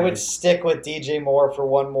still? I would stick with DJ Moore for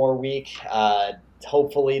one more week.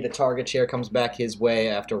 Hopefully the target share comes back his way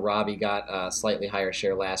after Robbie got a slightly higher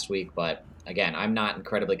share last week, but again, I'm not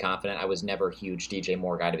incredibly confident. I was never a huge DJ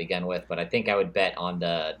Moore guy to begin with, but I think I would bet on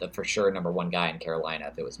the for sure number 1 guy in Carolina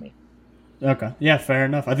if it was me. Okay. Yeah, fair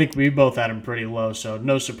enough. I think we both had him pretty low, so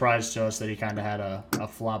no surprise to us that he kind of had a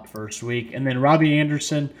flop first week. And then Robbie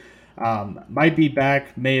Anderson might be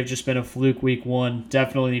back, may have just been a fluke week 1.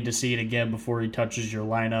 Definitely need to see it again before he touches your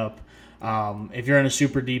lineup. If you're in a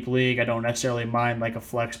super deep league, I don't necessarily mind like a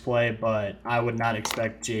flex play, but I would not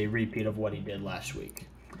expect a repeat of what he did last week.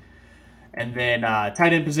 And then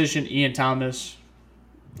tight end position, Ian Thomas,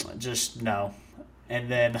 just no. And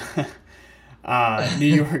then New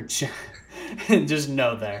York, just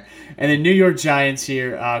no there. And then New York Giants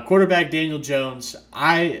here, quarterback Daniel Jones.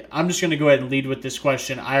 I'm just going to go ahead and lead with this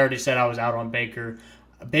question. I already said I was out on Baker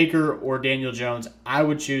or Daniel Jones. I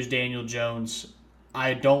would choose Daniel Jones.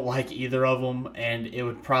 I don't like either of them, and it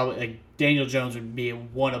would probably Daniel Jones would be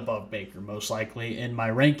 1 above Baker most likely in my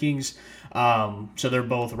rankings. So they're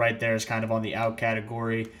both right there as kind of on the out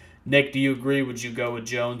category. Nick, do you agree? Would you go with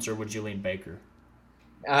Jones or would you lean Baker?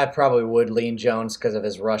 I probably would lean Jones because of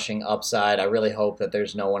his rushing upside. I really hope that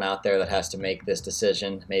there's no one out there that has to make this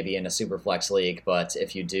decision, maybe in a super flex league. But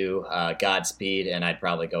if you do, Godspeed, and I'd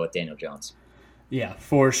probably go with Daniel Jones. Yeah,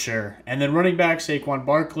 for sure. And then running back, Saquon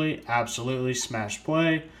Barkley, absolutely smash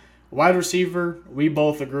play. Wide receiver, we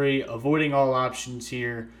both agree, avoiding all options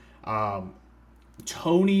here.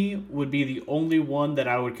 Tony would be the only one that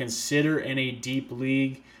I would consider in a deep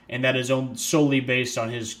league, and that is solely based on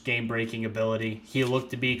his game-breaking ability. He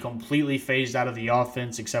looked to be completely phased out of the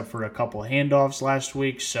offense except for a couple handoffs last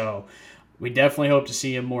week, so we definitely hope to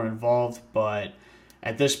see him more involved, but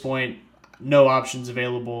at this point, no options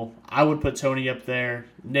available. I would put Tony up there.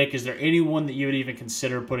 Nick, is there anyone that you would even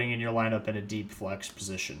consider putting in your lineup in a deep flex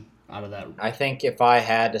position out of that? I think if I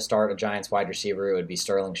had to start a Giants wide receiver, it would be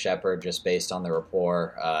Sterling Shepard, just based on the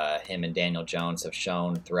rapport him and Daniel Jones have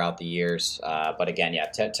shown throughout the years. But again, yeah,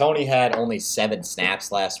 Tony had only 7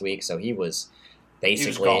 snaps last week, so he was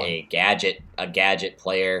basically a gadget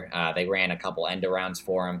player. They ran a couple end arounds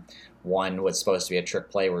for him. One was supposed to be a trick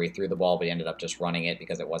play where he threw the ball, but he ended up just running it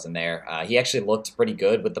because it wasn't there. He actually looked pretty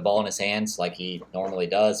good with the ball in his hands like he normally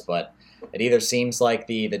does, but it either seems like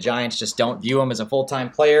the Giants just don't view him as a full-time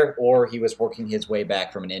player or he was working his way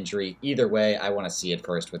back from an injury. Either way, I want to see it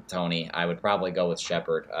first with Tony. I would probably go with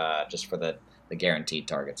Shepard just for the guaranteed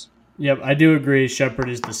targets. Yep, I do agree. Shepard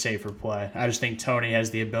is the safer play. I just think Tony has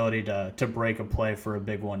the ability to break a play for a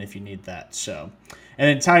big one if you need that. So, and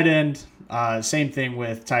then tight end, same thing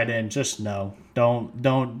with tight end. Just no,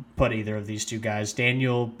 don't put either of these two guys,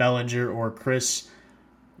 Daniel Bellinger or Chris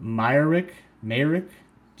Myarick.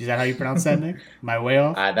 Is that how you pronounce that, Nick? Am I way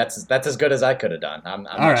off? That's as good as I could have done. I'm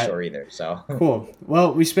not sure either. So cool.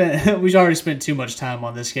 Well, we already spent too much time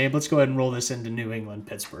on this game. Let's go ahead and roll this into New England,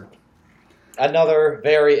 Pittsburgh. Another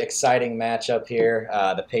very exciting matchup here.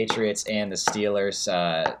 The Patriots and the Steelers.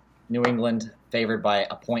 New England favored by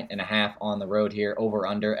 1.5 on the road here. Over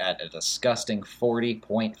under at a disgusting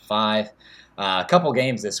 40.5. A couple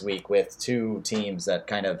games this week with two teams that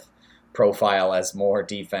kind of profile as more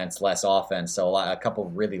defense, less offense. So a couple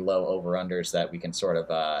really low over-unders that we can sort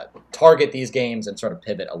of target these games and sort of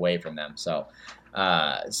pivot away from them. So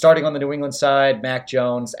Starting on the New England side, Mac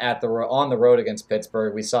Jones on the road against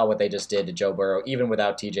Pittsburgh. We saw what they just did to Joe Burrow. Even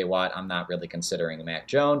without T.J. Watt, I'm not really considering Mac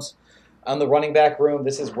Jones. On the running back room,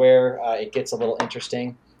 this is where it gets a little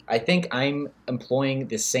interesting. I think I'm employing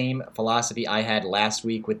the same philosophy I had last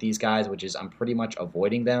week with these guys, which is I'm pretty much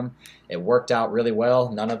avoiding them. It worked out really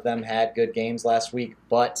well. None of them had good games last week,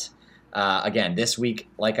 but again, this week,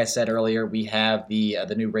 like I said earlier, we have the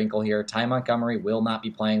new wrinkle here. Ty Montgomery will not be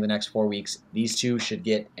playing the next 4 weeks. These two should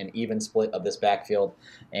get an even split of this backfield,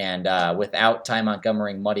 and without Ty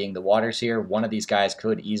Montgomery muddying the waters here, one of these guys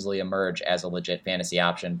could easily emerge as a legit fantasy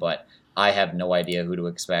option, but I have no idea who to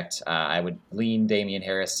expect. I would lean Damian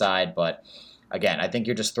Harris' side, but again, I think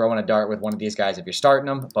you're just throwing a dart with one of these guys if you're starting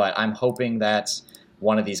them, but I'm hoping that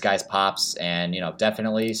one of these guys pops, and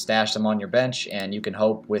definitely stash them on your bench, and you can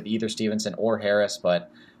hope with either Stevenson or Harris,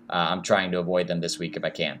 but I'm trying to avoid them this week if I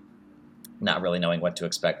can. Not really knowing what to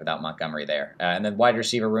expect without Montgomery there. And then wide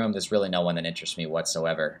receiver room, there's really no one that interests me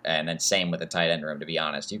whatsoever. And then same with the tight end room, to be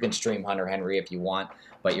honest. You can stream Hunter Henry if you want,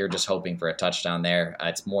 but you're just hoping for a touchdown there.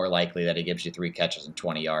 It's more likely that he gives you 3 catches and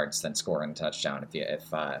 20 yards than scoring a touchdown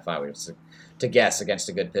if I was to guess against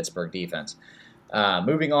a good Pittsburgh defense.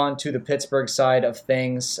 Moving on to the Pittsburgh side of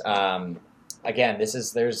things. Again,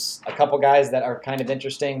 there's a couple guys that are kind of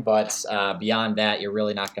interesting, but beyond that, you're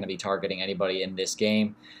really not going to be targeting anybody in this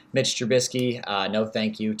game. Mitch Trubisky, no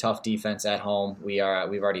thank you. Tough defense at home. We've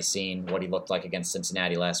already seen what he looked like against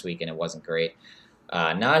Cincinnati last week, and it wasn't great.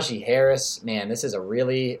 Najee Harris, man, this is a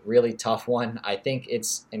really, really tough one. I think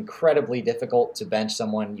it's incredibly difficult to bench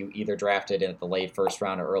someone you either drafted in the late first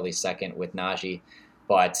round or early second with Najee.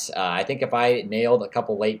 But I think if I nailed a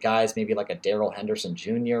couple late guys, maybe like a Darrell Henderson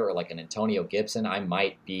Jr. or like an Antonio Gibson, I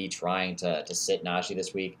might be trying to sit Najee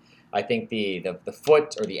this week. I think the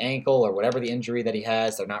foot or the ankle or whatever the injury that he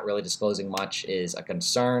has, they're not really disclosing much, is a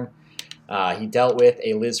concern. He dealt with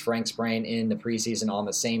a Liz Frank sprain in the preseason on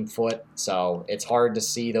the same foot, so it's hard to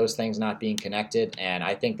see those things not being connected, and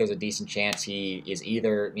I think there's a decent chance he is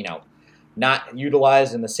either, not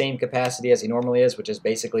utilized in the same capacity as he normally is, which is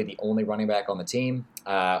basically the only running back on the team,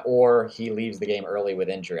 or he leaves the game early with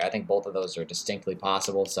injury. I think both of those are distinctly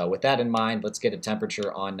possible. So with that in mind, let's get a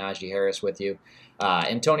temperature on Najee Harris with you.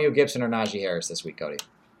 Antonio Gibson or Najee Harris this week, Cody?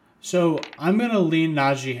 So I'm going to lean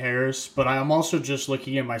Najee Harris, but I'm also just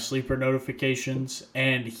looking at my sleeper notifications,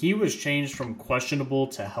 and he was changed from questionable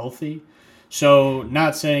to healthy. So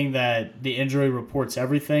not saying that the injury reports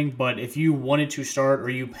everything, but if you wanted to start or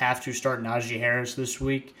you have to start Najee Harris this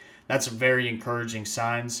week, that's very encouraging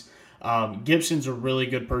signs. Gibson's a really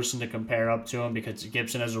good person to compare up to him because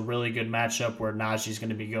Gibson has a really good matchup where Najee's going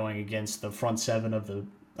to be going against the front seven of the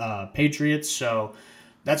Patriots. So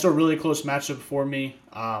that's a really close matchup for me.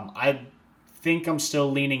 I think I'm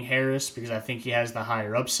still leaning Harris because I think he has the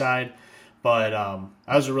higher upside, but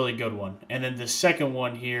that was a really good one. And then the second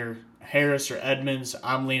one here, Harris or Edmonds,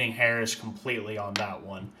 I'm leaning Harris completely on that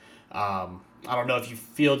one. I don't know if you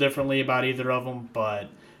feel differently about either of them, but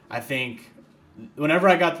I think whenever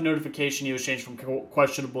I got the notification he was changed from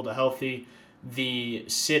questionable to healthy, the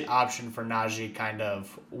sit option for Najee kind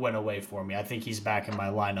of went away for me. I think he's back in my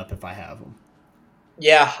lineup if I have him.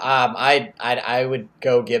 Yeah, I would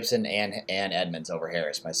go Gibson and Edmonds over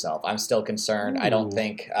Harris myself. I'm still concerned. Ooh. I don't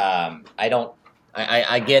think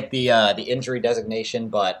I get the injury designation,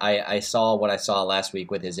 but I saw what I saw last week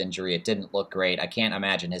with his injury. It didn't look great. I can't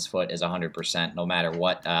imagine his foot is 100% no matter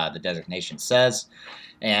what the designation says.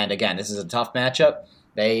 And again, this is a tough matchup.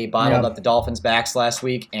 They bottled up the Dolphins' backs last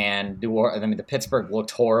week, and the Pittsburgh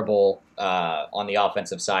looked horrible on the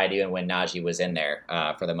offensive side, even when Najee was in there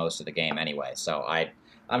for the most of the game anyway. So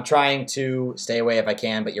I'm trying to stay away if I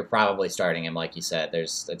can, but you're probably starting him, like you said.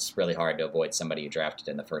 It's really hard to avoid somebody you drafted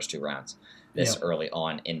in the first 2 rounds this early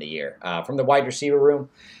on in the year. From the wide receiver room,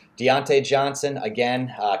 Deontay Johnson,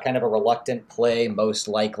 again, kind of a reluctant play, most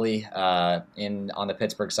likely on the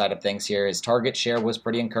Pittsburgh side of things here. His target share was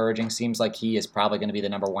pretty encouraging. Seems like he is probably going to be the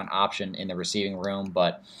number 1 option in the receiving room,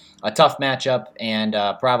 but a tough matchup and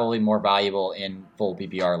probably more valuable in full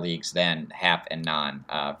PPR leagues than half and non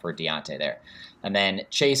for Deontay there. And then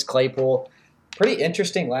Chase Claypool, pretty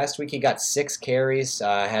interesting. Last week he got 6 carries,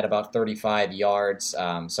 had about 35 yards.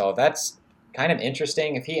 So that's kind of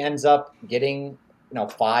interesting. If he ends up getting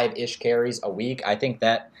 5-ish carries a week, I think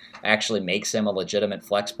that actually makes him a legitimate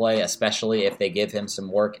flex play, especially if they give him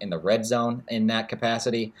some work in the red zone in that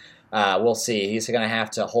capacity. We'll see. He's going to have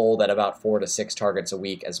to hold at about 4 to 6 targets a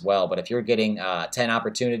week as well. But if you're getting 10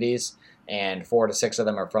 opportunities and 4 to 6 of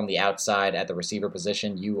them are from the outside at the receiver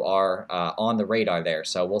position, you are on the radar there.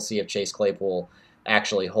 So we'll see if Chase Claypool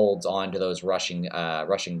actually holds on to those rushing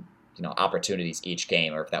opportunities each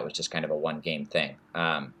game, or if that was just kind of a one-game thing.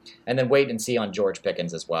 And then wait and see on George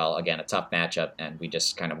Pickens as well. Again, a tough matchup, and we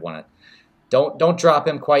just kind of want to don't drop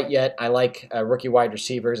him quite yet. I like rookie wide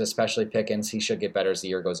receivers, especially Pickens. He should get better as the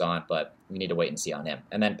year goes on, but we need to wait and see on him.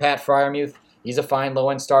 And then Pat Freiermuth, he's a fine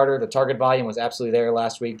low-end starter. The target volume was absolutely there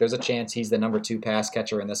last week. There's a chance he's the number 2 pass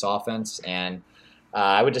catcher in this offense, and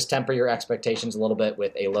I would just temper your expectations a little bit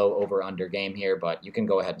with a low over-under game here, but you can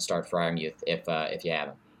go ahead and start Freiermuth if you have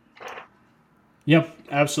him. Yep,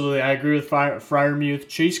 absolutely. I agree with Freiermuth.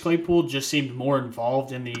 Chase Claypool just seemed more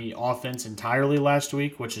involved in the offense entirely last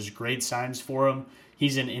week, which is great signs for him.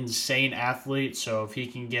 He's an insane athlete, so if he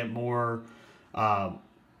can get more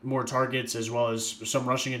targets as well as some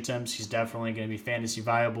rushing attempts, he's definitely going to be fantasy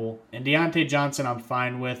viable. And Deontay Johnson I'm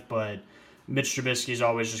fine with, but Mitch Trubisky is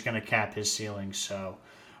always just going to cap his ceiling, so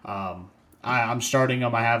I'm starting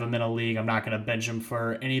him. I have him in a league. I'm not going to bench him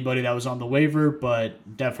for anybody that was on the waiver,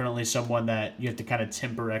 but definitely someone that you have to kind of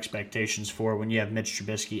temper expectations for when you have Mitch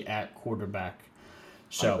Trubisky at quarterback.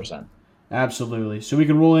 So, 100%. Absolutely. So we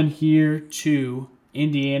can roll in here to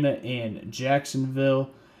Indiana and Jacksonville,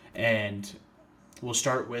 and we'll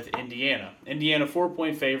start with Indiana. Indiana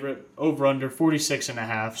 4-point favorite, over under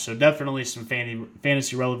 46.5. So definitely some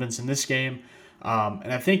fantasy relevance in this game.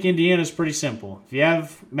 And I think Indiana's pretty simple. If you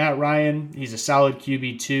have Matt Ryan, he's a solid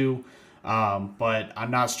QB2, but I'm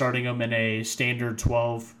not starting him in a standard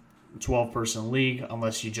 12-person league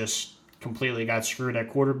unless you just completely got screwed at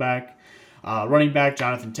quarterback. Running back,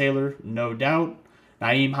 Jonathan Taylor, no doubt.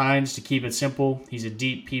 Nyheim Hines, to keep it simple, he's a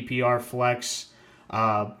deep PPR flex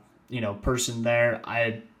person there.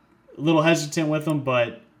 I'm a little hesitant with him,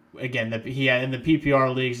 but again, in the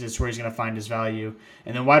PPR leagues, that's where he's going to find his value.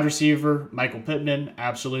 And then wide receiver, Michael Pittman,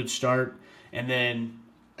 absolute start. And then,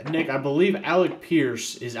 Nick, I believe Alec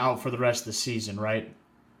Pierce is out for the rest of the season, right?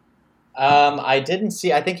 I didn't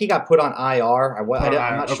see. I think he got put on IR. I'm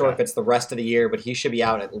not sure if it's the rest of the year, but he should be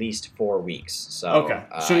out at least 4 weeks. So okay.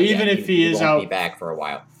 So even if he is out, be back for a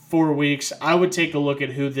while. 4 weeks, I would take a look at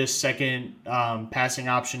who this second passing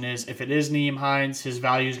option is. If it is Nyheim Hines, his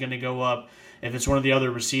value is going to go up. If it's one of the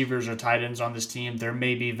other receivers or tight ends on this team, there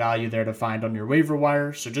may be value there to find on your waiver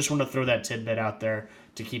wire. So just want to throw that tidbit out there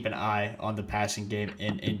to keep an eye on the passing game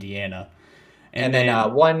in Indiana. And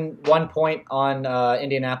then one point on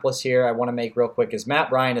Indianapolis here I want to make real quick is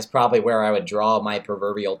Matt Ryan is probably where I would draw my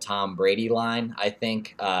proverbial Tom Brady line. I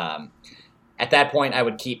think at that point I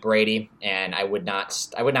would keep Brady, and I would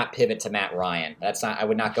not pivot to Matt Ryan. I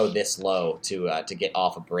would not go this low to get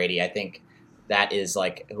off of Brady. I think that is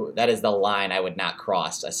the line I would not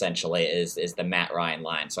cross, essentially, is the Matt Ryan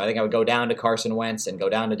line. So I think I would go down to Carson Wentz and go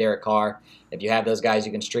down to Derek Carr. If you have those guys,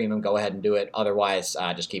 you can stream them, go ahead and do it. Otherwise,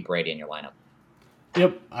 just keep Brady in your lineup.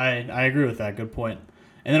 Yep, I agree with that. Good point.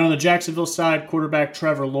 And then on the Jacksonville side, quarterback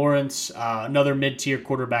Trevor Lawrence, another mid-tier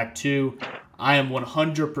quarterback too. I am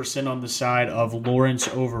 100% on the side of Lawrence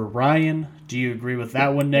over Ryan. Do you agree with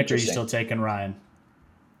that one, Nick, or are you still taking Ryan?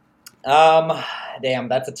 Damn,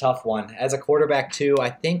 that's a tough one. As a quarterback too,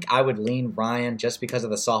 I think I would lean Ryan just because of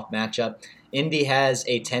the soft matchup. Indy has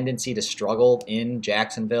a tendency to struggle in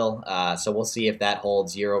Jacksonville, so we'll see if that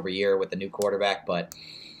holds year over year with the new quarterback. But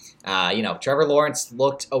Trevor Lawrence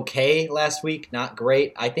looked okay last week, not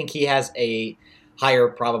great. I think he has a higher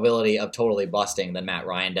probability of totally busting than Matt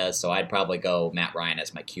Ryan does, so I'd probably go Matt Ryan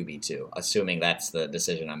as my QB2, assuming that's the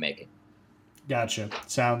decision I'm making. Gotcha.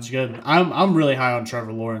 Sounds good. I'm really high on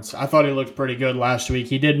Trevor Lawrence. I thought he looked pretty good last week.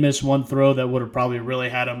 He did miss one throw that would have probably really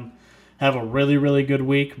had him have a really, really good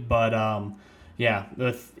week. But,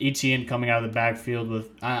 with ETN coming out of the backfield,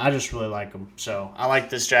 I just really like him. So I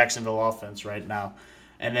like this Jacksonville offense right now.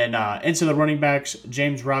 And then into the running backs,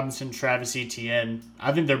 James Robinson, Travis Etienne.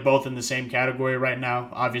 I think they're both in the same category right now.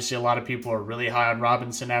 Obviously, a lot of people are really high on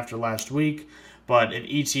Robinson after last week. But if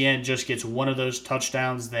Etienne just gets one of those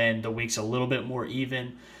touchdowns, then the week's a little bit more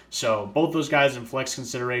even. So both those guys in flex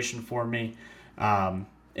consideration for me.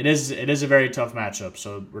 It is a very tough matchup,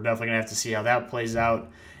 so we're definitely going to have to see how that plays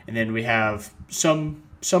out. And then we have some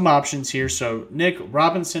options here. So, Nick,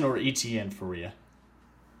 Robinson or Etienne for you?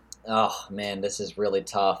 Oh, man, this is really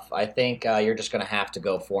tough. I think you're just going to have to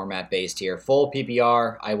go format-based here. Full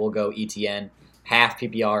PPR, I will go Etienne. Half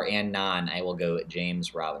PPR and non, I will go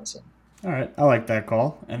James Robinson. All right, I like that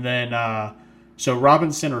call. And then, so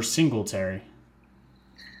Robinson or Singletary?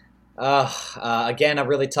 Again, a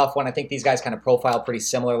really tough one. I think these guys kind of profile pretty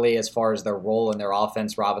similarly as far as their role in their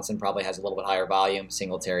offense. Robinson probably has a little bit higher volume.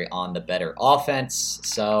 Singletary on the better offense.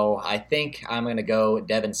 So I think I'm going to go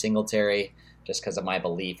Devin Singletary just because of my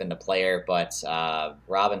belief in the player. But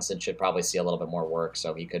Robinson should probably see a little bit more work,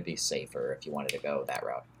 so he could be safer if you wanted to go that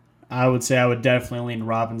route. I would say I would definitely lean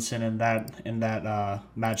Robinson in that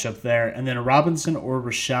matchup there, and then Robinson or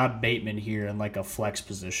Rashad Bateman here in like a flex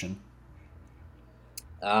position.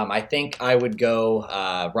 I think I would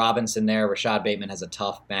go Robinson there. Rashad Bateman has a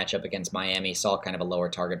tough matchup against Miami. Saw kind of a lower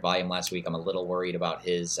target volume last week. I'm a little worried about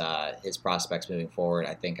his prospects moving forward.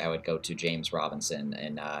 I think I would go to James Robinson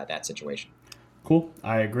in that situation. Cool.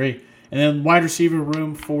 I agree. And then wide receiver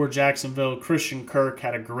room for Jacksonville. Christian Kirk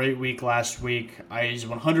had a great week last week. He's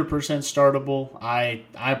 100% startable.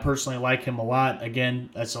 I personally like him a lot. Again,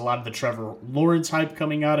 that's a lot of the Trevor Lawrence hype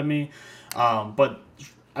coming out of me. But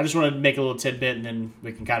I just wanted to make a little tidbit, and then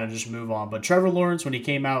we can kind of just move on. But Trevor Lawrence, when he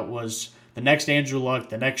came out, was the next Andrew Luck,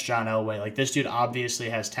 the next John Elway. Like, this dude obviously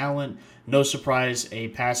has talent. No surprise, a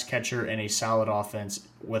pass catcher and a solid offense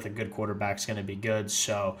with a good quarterback is going to be good.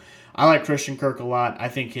 So I like Christian Kirk a lot. I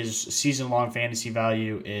think his season-long fantasy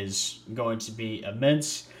value is going to be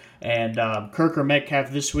immense. And Kirk or Metcalf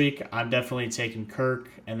this week, I'm definitely taking Kirk.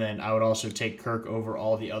 And then I would also take Kirk over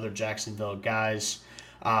all the other Jacksonville guys.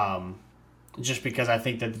 Just because I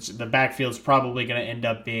think that the backfield is probably going to end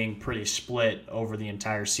up being pretty split over the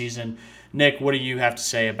entire season. Nick, what do you have to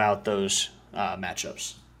say about those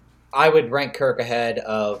matchups? I would rank Kirk ahead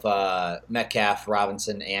of Metcalf,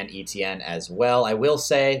 Robinson, and ETN as well. I will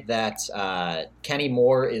say that Kenny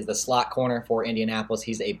Moore is the slot corner for Indianapolis.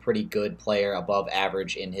 He's a pretty good player, above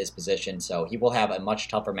average in his position, so he will have a much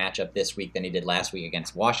tougher matchup this week than he did last week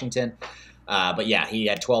against Washington. But yeah, he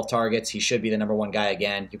had 12 targets. He should be the number one guy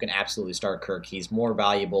again. You can absolutely start Kirk. He's more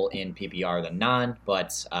valuable in PPR than non,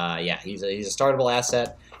 but yeah, he's a startable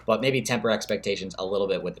asset, but maybe temper expectations a little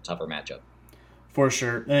bit with the tougher matchup. For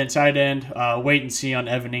sure. And then tight end, wait and see on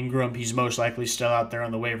Evan Ingram. He's most likely still out there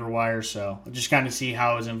on the waiver wire, so just kind of see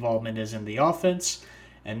how his involvement is in the offense.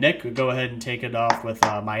 And Nick, go ahead and take it off with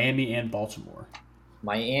Miami and Baltimore.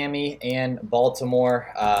 Miami and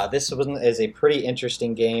Baltimore. This is a pretty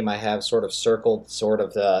interesting game. I have sort of circled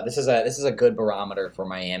this is a good barometer for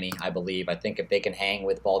Miami, I believe. I think if they can hang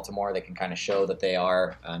with Baltimore, they can kind of show that they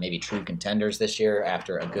are maybe true contenders this year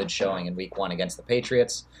after a good showing in Week 1 against the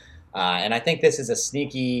Patriots. And I think this is a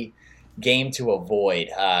sneaky game to avoid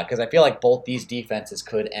because I feel like both these defenses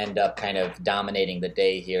could end up kind of dominating the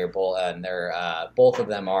day here. Both of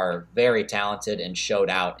them are very talented and showed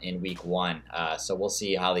out in Week 1. So we'll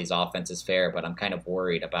see how these offenses fare, but I'm kind of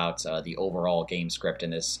worried about the overall game script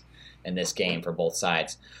in this game for both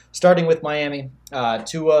sides. Starting with Miami,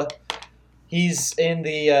 Tua. He's in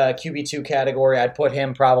the QB2 category. I'd put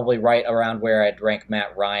him probably right around where I'd rank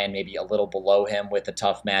Matt Ryan, maybe a little below him with a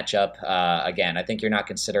tough matchup. Again, I think you're not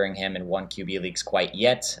considering him in one QB leagues quite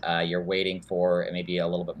yet. You're waiting for maybe a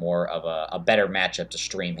little bit more of a better matchup to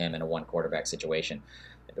stream him in a one quarterback situation.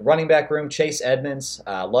 The running back room, Chase Edmonds,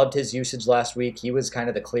 loved his usage last week. He was kind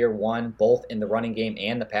of the clear one, both in the running game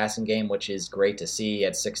and the passing game, which is great to see. He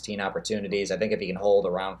had 16 opportunities. I think if he can hold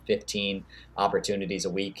around 15 opportunities a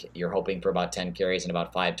week, you're hoping for about 10 carries and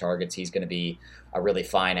about 5 targets. He's going to be a really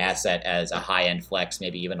fine asset as a high-end flex,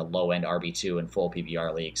 maybe even a low-end RB2 in full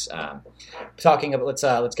PPR leagues. Let's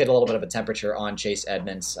get a little bit of a temperature on Chase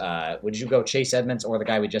Edmonds. Would you go Chase Edmonds or the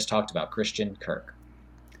guy we just talked about, Christian Kirk?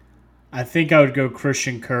 I think I would go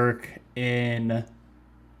Christian Kirk in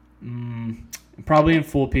probably in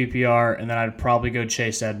full PPR, and then I'd probably go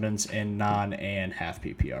Chase Edmonds in non and half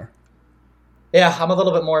PPR. Yeah, I'm a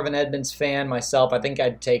little bit more of an Edmonds fan myself. I think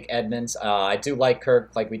I'd take Edmonds. I do like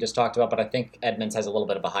Kirk, like we just talked about, but I think Edmonds has a little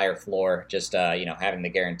bit of a higher floor, just having the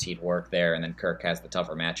guaranteed work there, and then Kirk has the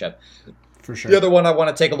tougher matchup. For sure. The other one I want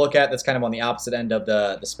to take a look at that's kind of on the opposite end of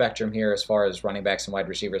the spectrum here as far as running backs and wide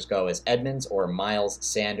receivers go is Edmonds or Miles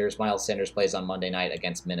Sanders. Miles Sanders plays on Monday night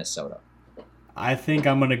against Minnesota. I think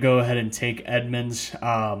I'm going to go ahead and take Edmonds.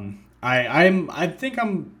 I'm kind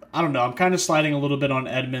of sliding a little bit on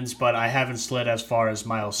Edmonds, but I haven't slid as far as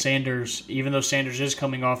Miles Sanders. Even though Sanders is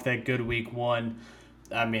coming off that good Week 1,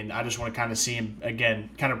 I mean, I just want to kind of see him again,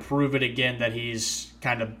 kind of prove it again that he's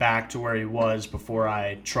kind of back to where he was before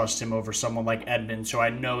I trust him over someone like Edmonds, who I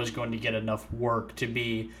know is going to get enough work to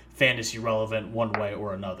be fantasy relevant one way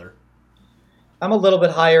or another. I'm a little bit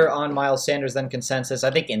higher on Miles Sanders than consensus. I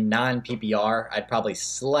think in non-PPR, I'd probably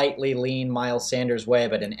slightly lean Miles Sanders' way,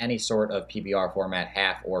 but in any sort of PPR format,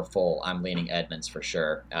 half or full, I'm leaning Edmonds for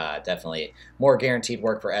sure. Definitely more guaranteed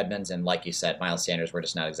work for Edmonds, and like you said, Miles Sanders, we're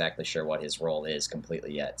just not exactly sure what his role is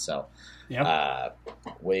completely yet. So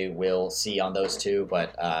we will see on those two,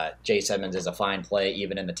 but Chase Edmonds is a fine play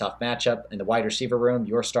even in the tough matchup. In the wide receiver room,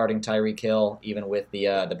 you're starting Tyreek Hill, even with the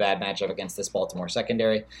bad matchup against this Baltimore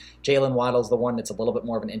secondary. Jalen Waddle's the one that's a little bit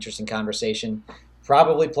more of an interesting conversation.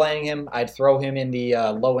 Probably playing him. I'd throw him in the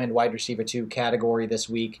low-end wide receiver 2 category this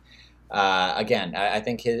week. Again, I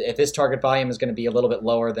think if his target volume is going to be a little bit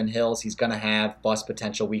lower than Hill's, he's going to have bust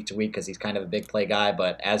potential week to week because he's kind of a big play guy.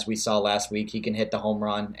 But as we saw last week, he can hit the home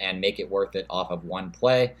run and make it worth it off of one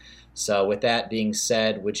play. So with that being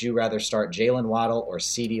said, would you rather start Jalen Waddle or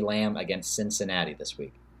CeeDee Lamb against Cincinnati this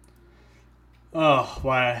week? Oh,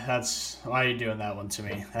 why are you doing that one to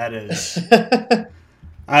me? That is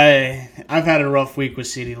I've had a rough week with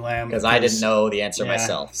CeeDee Lamb because I didn't know the answer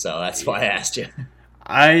myself, so that's why I asked you.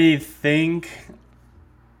 I think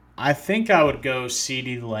I would go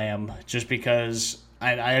CeeDee Lamb just because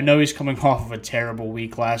I know he's coming off of a terrible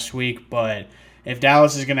week last week, but if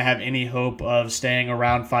Dallas is going to have any hope of staying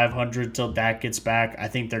around 500 till Dak gets back, I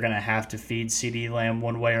think they're going to have to feed CeeDee Lamb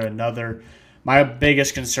one way or another. My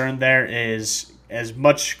biggest concern there is, as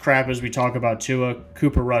much crap as we talk about Tua,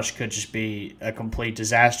 Cooper Rush could just be a complete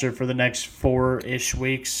disaster for the next 4-ish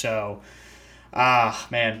weeks. So,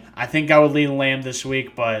 man, I think I would lean Lamb this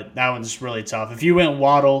week, but that one's really tough. If you went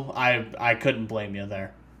Waddle, I couldn't blame you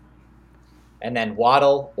there. And then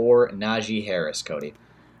Waddle or Najee Harris, Cody?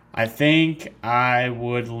 I think I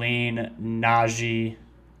would lean Najee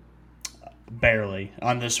barely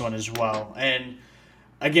on this one as well. And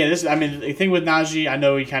again, the thing with Najee, I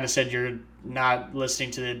know you kind of said you're not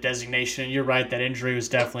listening to the designation. You're right, that injury was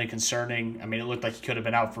definitely concerning. I mean, it looked like he could have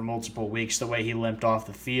been out for multiple weeks the way he limped off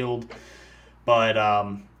the field. But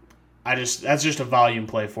that's just a volume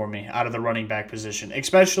play for me out of the running back position,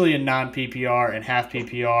 especially in non-PPR and half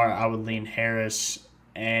PPR. I would lean Harris.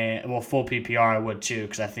 And full PPR I would too,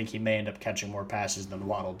 because I think he may end up catching more passes than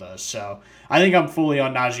Waddle does. So I think I'm fully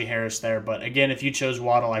on Najee Harris there. But again, if you chose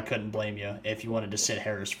Waddle, I couldn't blame you if you wanted to sit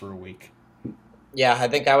Harris for a week. Yeah, I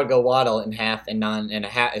think I would go Waddle in half and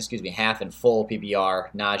half in full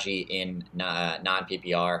PPR, Najee in non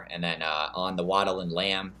PPR, and then on the Waddle and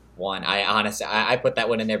Lamb one, I put that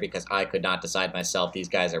one in there because I could not decide myself. These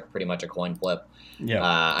guys are pretty much a coin flip. Yeah,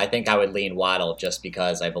 I think I would lean Waddle just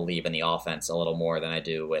because I believe in the offense a little more than I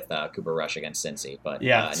do with Cooper Rush against Cincy. But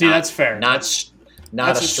that's fair. That's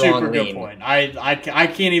a super good point. I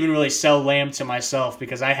can't even really sell Lamb to myself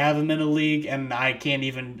because I have him in a league and I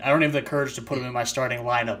don't have the courage to put him in my starting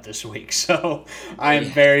lineup this week. So I am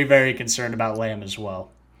very, very concerned about Lamb as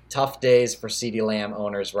well. Tough days for CeeDee Lamb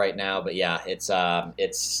owners right now, but yeah, it's a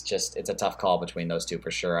tough call between those two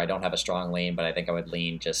for sure. I don't have a strong lean, but I think I would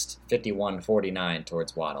lean just 51-49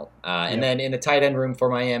 towards Waddle. And then in the tight end room for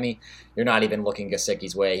Miami, you're not even looking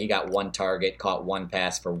Gesicki's way. He got one target, caught one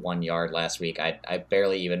pass for 1 yard last week. I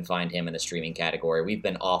barely even find him in the streaming category. We've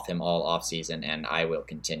been off him all offseason, and I will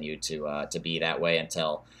continue to be that way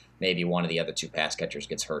until maybe one of the other two pass catchers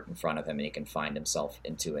gets hurt in front of him and he can find himself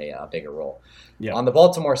into a bigger role. Yeah. On the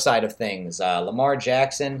Baltimore side of things, Lamar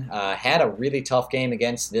Jackson had a really tough game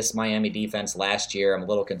against this Miami defense last year. I'm a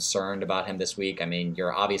little concerned about him this week. I mean,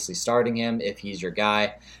 you're obviously starting him if he's your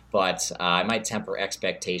guy, but I might temper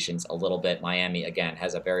expectations a little bit. Miami, again,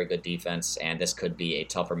 has a very good defense, and this could be a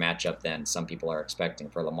tougher matchup than some people are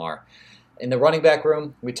expecting for Lamar. In the running back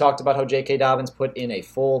room, we talked about how J.K. Dobbins put in a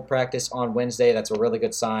full practice on Wednesday. That's a really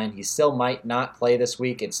good sign. He still might not play this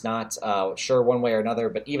week. It's not sure one way or another,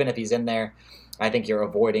 but even if he's in there, I think you're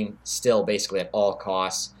avoiding still basically at all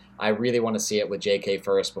costs. I really want to see it with J.K.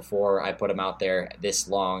 first before I put him out there this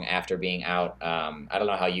long after being out. I don't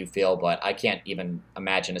know how you feel, but I can't even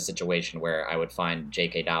imagine a situation where I would find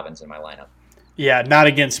J.K. Dobbins in my lineup. Yeah, not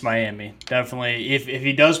against Miami. Definitely. If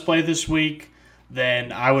he does play this week,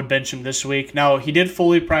 then I would bench him this week. Now, he did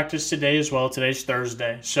fully practice today as well. Today's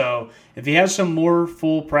Thursday. So if he has some more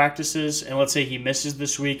full practices, and let's say he misses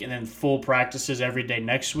this week and then full practices every day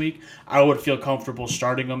next week, I would feel comfortable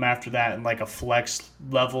starting him after that in like a flex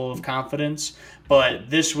level of confidence. But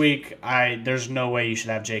this week, there's no way you should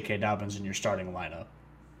have J.K. Dobbins in your starting lineup.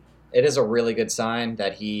 It is a really good sign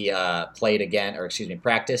that he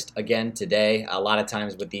practiced again today. A lot of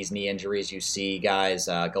times with these knee injuries, you see guys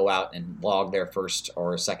go out and log their first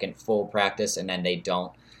or second full practice, and then they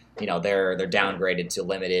don't. They're downgraded to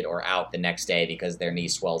limited or out the next day because their knee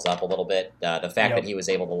swells up a little bit. The fact that he was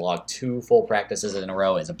able to log 2 full practices in a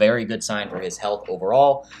row is a very good sign for his health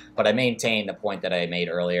overall. But I maintain the point that I made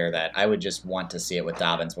earlier that I would just want to see it with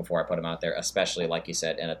Dobbins before I put him out there, especially, like you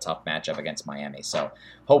said, in a tough matchup against Miami. So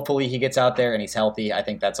hopefully he gets out there and he's healthy. I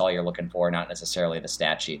think that's all you're looking for, not necessarily the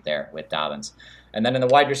stat sheet there with Dobbins. And then in the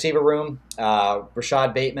wide receiver room,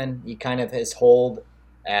 Rashad Bateman, he kind of his hold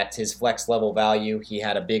at his flex level value. He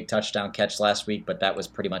had a big touchdown catch last week, but that was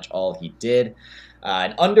pretty much all he did.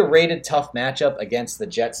 An underrated tough matchup against the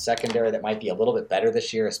Jets secondary that might be a little bit better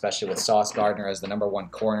this year, especially with Sauce Gardner as the number one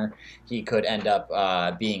corner. He could end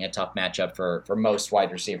up being a tough matchup for most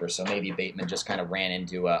wide receivers. So maybe Bateman just kind of ran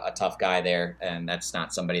into a tough guy there, and that's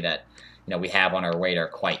not somebody that we have on our radar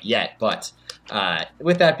quite yet. But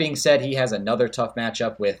with that being said, he has another tough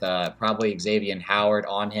matchup with probably Xavier Howard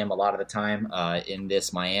on him a lot of the time in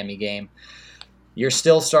this Miami game. You're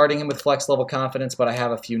still starting him with flex level confidence, but I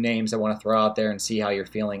have a few names I want to throw out there and see how you're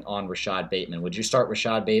feeling on Rashad Bateman. Would you start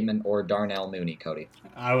Rashad Bateman or Darnell Mooney, Cody?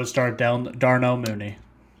 I would start Darnell Mooney.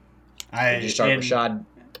 Would you start Rashad?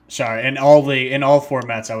 Sorry, in all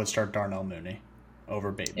formats, I would start Darnell Mooney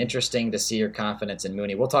over Bateman. Interesting to see your confidence in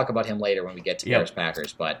Mooney. We'll talk about him later when we get to Bears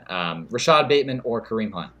Packers, but Rashad Bateman or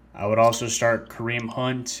Kareem Hunt? I would also start Kareem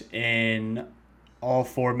Hunt in all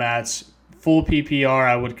formats. Full PPR,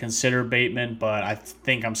 I would consider Bateman, but I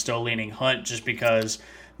think I'm still leaning Hunt just because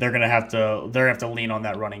they're gonna have to lean on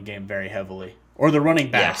that running game very heavily, or the running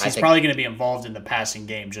backs. He's probably going to be involved in the passing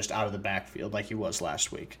game just out of the backfield like he was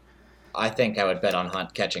last week. I think I would bet on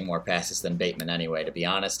Hunt catching more passes than Bateman anyway, to be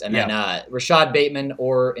honest. And then Rashad Bateman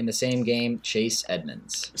or, in the same game, Chase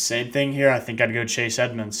Edmonds. Same thing here. I think I'd go Chase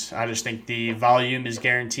Edmonds. I just think the volume is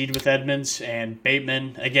guaranteed with Edmonds. And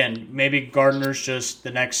Bateman, again, maybe Gardner's just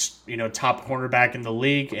the next top cornerback in the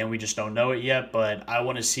league, and we just don't know it yet. But I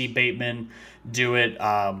want to see Bateman do it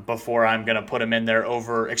before I'm going to put him in there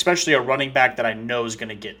over, especially a running back that I know is going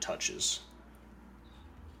to get touches.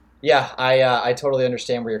 Yeah, I totally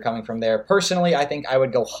understand where you're coming from there. Personally, I think I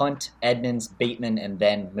would go Hunt, Edmonds, Bateman, and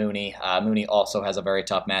then Mooney. Mooney also has a very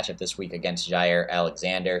tough matchup this week against Jair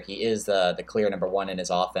Alexander. He is the clear number one in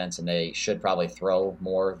his offense, and they should probably throw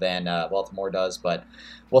more than Baltimore does, but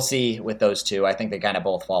we'll see with those two. I think they kind of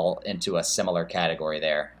both fall into a similar category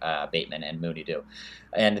there, Bateman and Mooney do.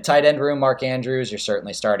 And the tight end room, Mark Andrews, you're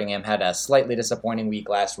certainly starting him. Had a slightly disappointing week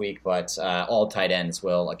last week, but all tight ends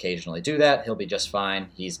will occasionally do that. He'll be just fine.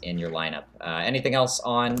 He's in your lineup. Anything else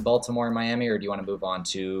on Baltimore and Miami, or do you want to move on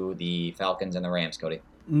to the Falcons and the Rams, Cody?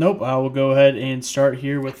 Nope, I will go ahead and start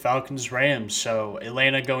here with Falcons-Rams. So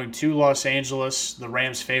Atlanta going to Los Angeles. The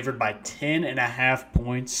Rams favored by 10.5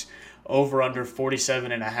 points, over under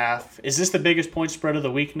 47.5. Is this the biggest point spread of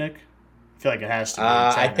the week, Nick? I feel like it has to be.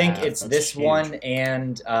 I think it's this huge one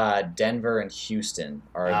and Denver and Houston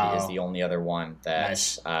is the only other one that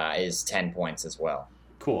is 10 points as well.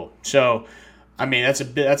 Cool. So, I mean,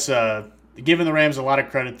 that's giving the Rams a lot of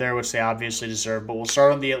credit there, which they obviously deserve. But we'll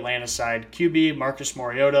start on the Atlanta side. QB Marcus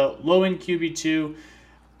Mariota, low end QB2.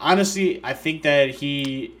 Honestly, I think that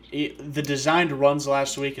the designed runs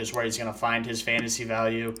last week is where he's going to find his fantasy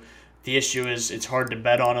value. The issue is it's hard to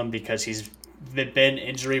bet on him because he's been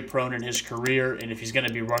injury prone in his career, and if he's going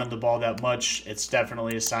to be running the ball that much, it's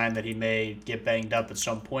definitely a sign that he may get banged up at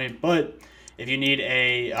some point. But if you need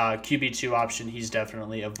a QB2 option, he's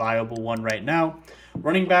definitely a viable one right now.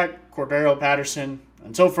 Running back Cordero Patterson,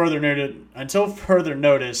 until further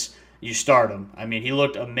notice, you start him. I mean, he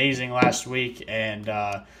looked amazing last week, and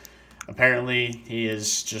apparently he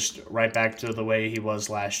is just right back to the way he was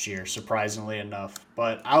last year, surprisingly enough.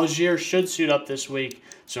 But Algier should suit up this week,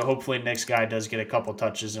 so hopefully Nick's guy does get a couple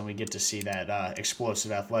touches and we get to see that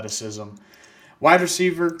explosive athleticism. Wide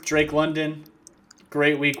receiver, Drake London,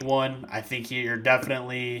 great week one. I think you're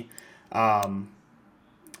definitely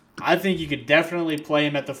I think you could definitely play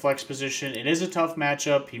him at the flex position. It is a tough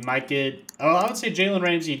matchup. He might get I would say Jalen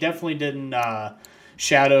Ramsey definitely didn't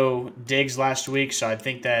shadow Diggs last week, so I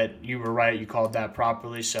think that you were right. You called that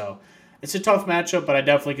properly. So it's a tough matchup, but I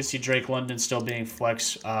definitely can see Drake London still being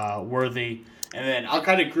flex worthy. And then I'll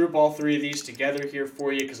kind of group all three of these together here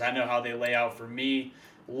for you because I know how they lay out for me.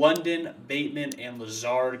 London, Bateman, and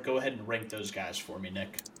Lazard. Go ahead and rank those guys for me,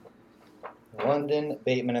 Nick. London,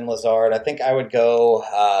 Bateman, and Lazard. I think I would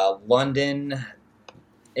go London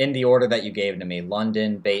in the order that you gave to me.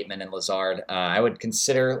 London, Bateman, and Lazard. I would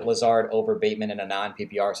consider Lazard over Bateman in a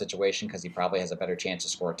non-PPR situation because he probably has a better chance to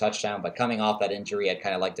score a touchdown. But coming off that injury, I'd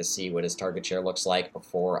kind of like to see what his target share looks like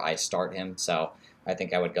before I start him. So I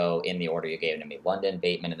think I would go in the order you gave to me. London,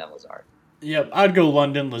 Bateman, and then Lazard. Yep, I'd go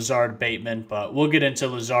London, Lazard, Bateman, but we'll get into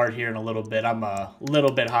Lazard here in a little bit. I'm a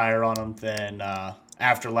little bit higher on him than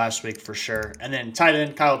after last week for sure. And then tight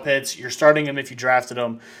end, Kyle Pitts. You're starting him if you drafted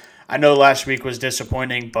him. I know last week was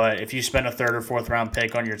disappointing, but if you spend a third or fourth round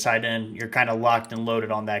pick on your tight end, you're kind of locked and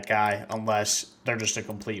loaded on that guy unless they're just a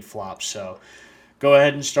complete flop. So go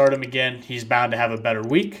ahead and start him again. He's bound to have a better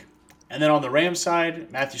week. And then on the Rams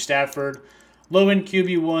side, Matthew Stafford, Low-end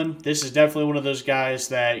QB1, this is definitely one of those guys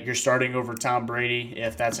that you're starting over Tom Brady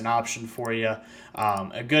if that's an option for you.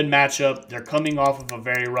 A good matchup. They're coming off of a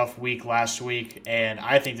very rough week last week, and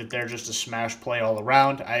I think that they're just a smash play all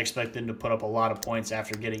around. I expect them to put up a lot of points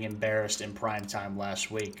after getting embarrassed in prime time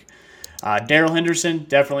last week. Darrell Henderson,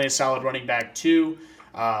 definitely a solid running back too.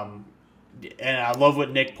 And I love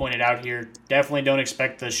what Nick pointed out here. Definitely don't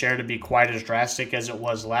expect the share to be quite as drastic as it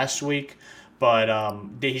was last week, but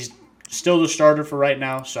he's still the starter for right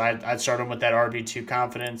now, so I'd start him with that RB2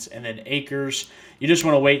 confidence. And then Akers, you just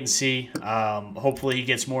want to wait and see. Hopefully he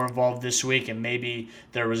gets more involved this week, and maybe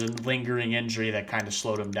there was a lingering injury that kind of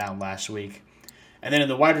slowed him down last week. And then in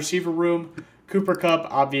the wide receiver room, Cooper Kupp,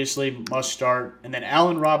 obviously, must start. And then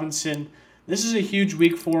Allen Robinson, this is a huge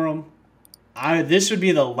week for him. This would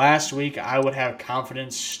be the last week I would have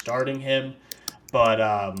confidence starting him, but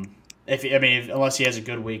unless he has a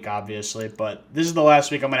good week, obviously. But this is the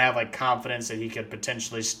last week I'm gonna have confidence that he could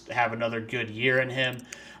potentially have another good year in him.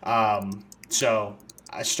 So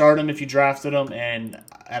I start him if you drafted him, and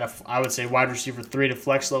I would say wide receiver 3 to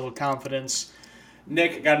flex level confidence.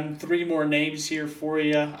 Nick, got 3 more names here for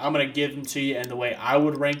you. I'm going to give them to you, and the way I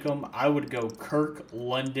would rank them, I would go Kirk,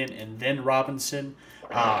 London, and then Robinson.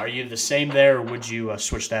 Are you the same there, or would you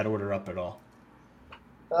switch that order up at all?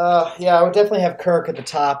 Yeah, I would definitely have Kirk at the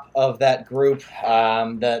top of that group.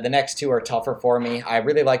 The next 2 are tougher for me. I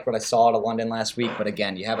really liked what I saw out of London last week, but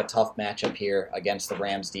again, you have a tough matchup here against the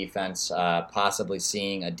Rams defense, possibly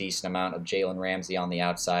seeing a decent amount of Jalen Ramsey on the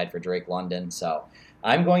outside for Drake London. So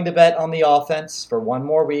I'm going to bet on the offense for 1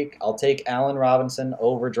 more week. I'll take Allen Robinson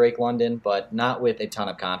over Drake London, but not with a ton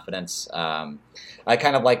of confidence. I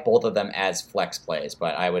kind of like both of them as flex plays,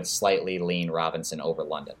 but I would slightly lean Robinson over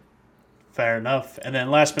London. Fair enough. And then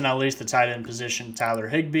last but not least, the tight end position, Tyler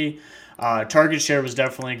Higbee. Target share was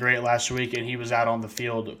definitely great last week, and he was out on the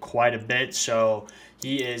field quite a bit. So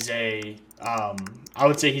he is I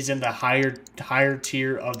would say he's in the higher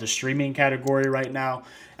tier of the streaming category right now.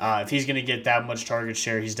 If he's going to get that much target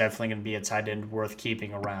share, he's definitely going to be a tight end worth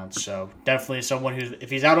keeping around. So definitely someone who, if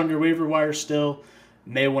he's out on your waiver wire still,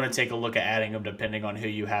 may want to take a look at adding him depending on who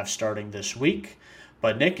you have starting this week.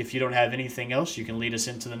 But Nick, if you don't have anything else, you can lead us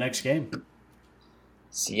into the next game.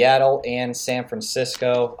 Seattle and San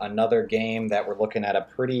Francisco, another game that we're looking at a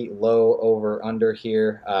pretty low over-under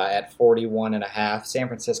here at 41.5. San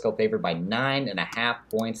Francisco favored by 9.5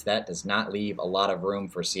 points. That does not leave a lot of room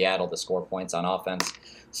for Seattle to score points on offense.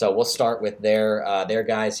 So we'll start with their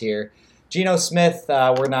guys here. Geno Smith,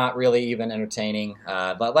 we're not really even entertaining.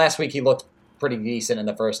 But last week he looked pretty decent in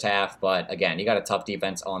the first half, but again, you got a tough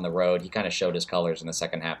defense on the road. He kind of showed his colors in the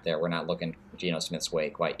second half there. We're not looking Geno Smith's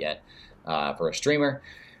way quite yet for a streamer.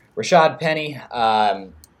 Rashad Penny,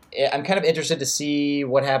 I'm kind of interested to see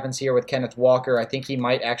what happens here with Kenneth Walker. I think he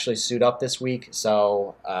might actually suit up this week,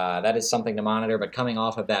 so that is something to monitor. But coming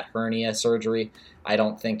off of that hernia surgery, I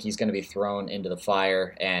don't think he's going to be thrown into the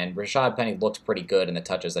fire. And Rashad Penny looked pretty good in the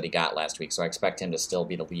touches that he got last week, so I expect him to still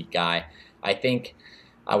be the lead guy. I think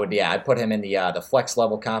I'd put him in the flex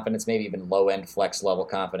level confidence, maybe even low end flex level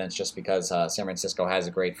confidence, just because San Francisco has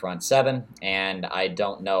a great front seven, and I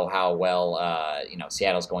don't know how well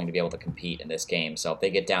Seattle's going to be able to compete in this game. So if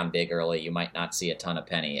they get down big early, you might not see a ton of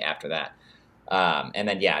Penny after that. And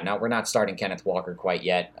then we're not starting Kenneth Walker quite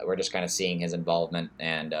yet. We're just kind of seeing his involvement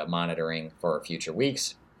and monitoring for future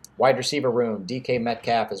weeks. Wide receiver room, DK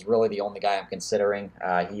Metcalf is really the only guy I'm considering.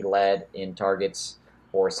 He led in targets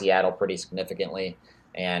for Seattle pretty significantly,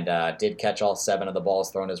 and did catch all 7 of the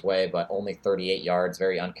balls thrown his way, but only 38 yards,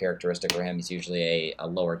 very uncharacteristic for him. He's usually a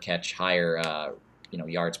lower catch, higher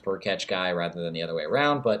yards per catch guy rather than the other way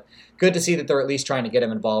around, but good to see that they're at least trying to get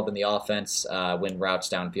him involved in the offense when routes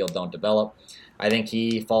downfield don't develop. I think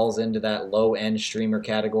he falls into that low-end streamer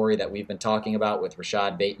category that we've been talking about with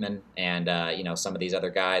Rashad Bateman and some of these other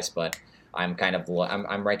guys, but I'm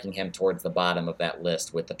ranking him towards the bottom of that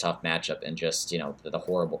list with the tough matchup and just the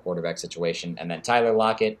horrible quarterback situation. And then Tyler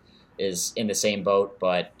Lockett is in the same boat,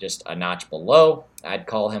 but just a notch below. I'd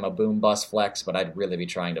call him a boom bust flex, but I'd really be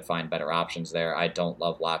trying to find better options there. I don't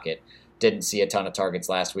love Lockett. Didn't see a ton of targets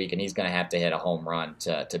last week, and he's going to have to hit a home run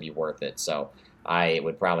to be worth it. So I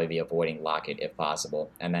would probably be avoiding Lockett if possible.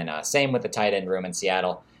 And then same with the tight end room in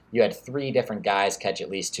Seattle. You had 3 different guys catch at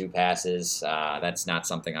least 2 passes. That's not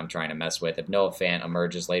something I'm trying to mess with. If Noah Fant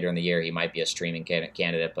emerges later in the year, he might be a streaming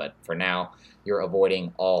candidate, but for now, you're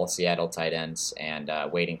avoiding all Seattle tight ends and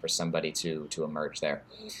waiting for somebody to emerge there.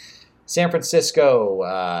 San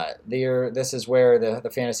Francisco, this is where the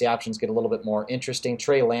fantasy options get a little bit more interesting.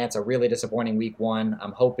 Trey Lance, a really disappointing week one.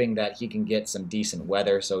 I'm hoping that he can get some decent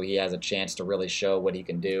weather so he has a chance to really show what he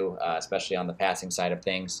can do, especially on the passing side of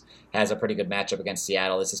things. Has a pretty good matchup against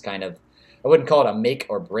Seattle. This is kind of, I wouldn't call it a make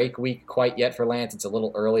or break week quite yet for Lance. It's a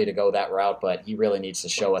little early to go that route, but he really needs to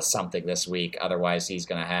show us something this week. Otherwise, he's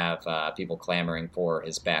going to have people clamoring for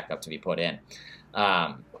his backup to be put in.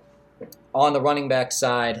 On the running back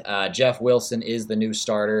side, Jeff Wilson is the new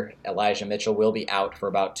starter. Elijah Mitchell will be out for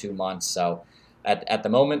about 2 months. So at the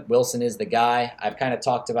moment, Wilson is the guy. I've kind of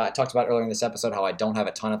talked about earlier in this episode how I don't have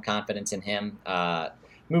a ton of confidence in him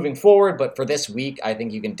moving forward. But for this week, I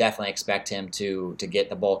think you can definitely expect him to get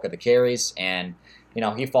the bulk of the carries. And,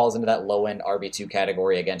 he falls into that low-end RB2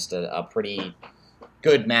 category against a pretty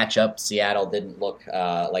good matchup. Seattle didn't look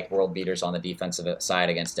like world beaters on the defensive side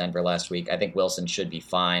against Denver last week. I think Wilson should be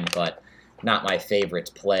fine, but not my favorite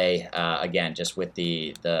play. Again, just with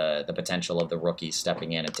the potential of the rookies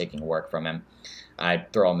stepping in and taking work from him.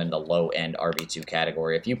 I'd throw him in the low-end RB2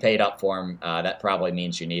 category. If you paid up for him, that probably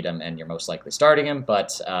means you need him and you're most likely starting him,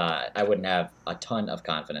 but I wouldn't have a ton of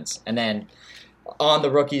confidence. And then on the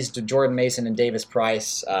rookies, to Jordan Mason and Davis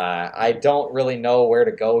Price, I don't really know where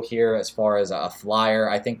to go here as far as a flyer.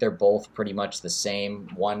 I think they're both pretty much the same.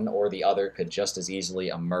 One or the other could just as easily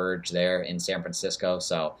emerge there in San Francisco.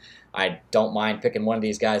 So I don't mind picking one of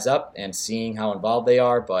these guys up and seeing how involved they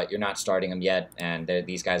are, but you're not starting them yet, and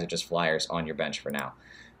these guys are just flyers on your bench for now.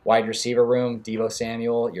 Wide receiver room, Deebo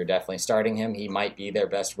Samuel, you're definitely starting him. He might be their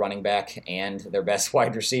best running back and their best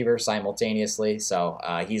wide receiver simultaneously, so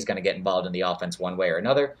he's going to get involved in the offense one way or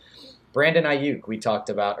another. Brandon Ayuk, we talked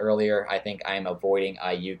about earlier. I think I am avoiding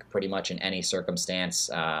Ayuk pretty much in any circumstance.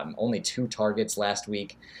 Only 2 targets last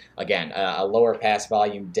week. Again, a lower pass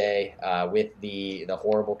volume day with the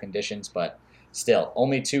horrible conditions, but still,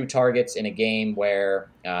 only 2 targets in a game where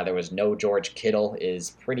there was no George Kittle is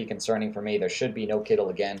pretty concerning for me. There should be no Kittle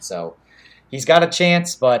again, so he's got a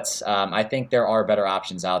chance, but I think there are better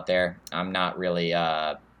options out there. I'm not really,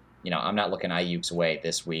 I'm not looking Ayuk's way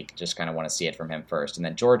this week. Just kind of want to see it from him first. And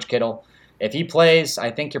then George Kittle, if he plays,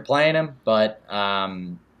 I think you're playing him, but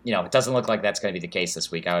it doesn't look like that's going to be the case this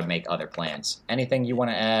week. I would make other plans. Anything you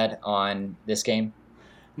want to add on this game?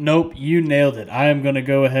 Nope, you nailed it. I am going to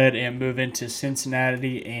go ahead and move into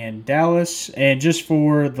Cincinnati and Dallas. And just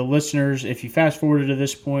for the listeners, if you fast forwarded to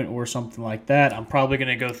this point or something like that, I'm probably going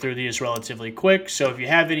to go through these relatively quick. So if you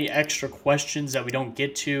have any extra questions that we don't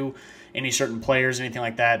get to, any certain players, anything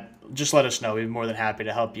like that, just let us know. We'd be more than happy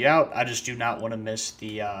to help you out. I just do not want to miss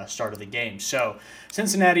the start of the game. So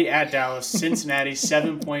Cincinnati at Dallas. Cincinnati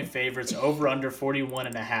 7-point favorites, over under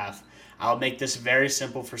 41.5. I'll make this very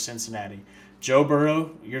simple for Cincinnati. Joe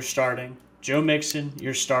Burrow, you're starting. Joe Mixon,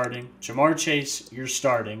 you're starting. Jamar Chase, you're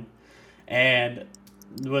starting. And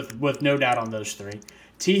with no doubt on those 3.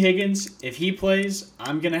 T. Higgins, if he plays,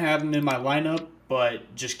 I'm going to have him in my lineup,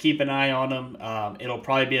 but just keep an eye on him. It'll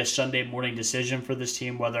probably be a Sunday morning decision for this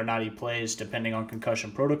team whether or not he plays, depending on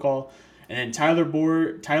concussion protocol. And then Tyler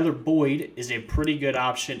Boyd is a pretty good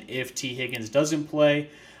option if T. Higgins doesn't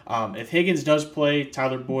play. If Higgins does play,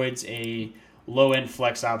 Tyler Boyd's a low-end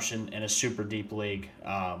flex option in a super deep league,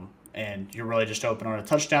 and you're really just hoping on a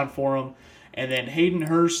touchdown for him. And then Hayden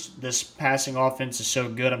Hurst, this passing offense is so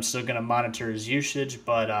good, I'm still going to monitor his usage,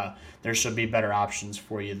 but there should be better options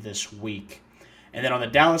for you this week. And then on the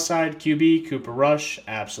Dallas side, QB, Cooper Rush,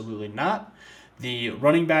 absolutely not. The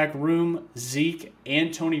running back room, Zeke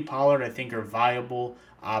and Tony Pollard, I think are viable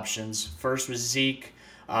options. First was Zeke,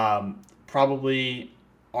 probably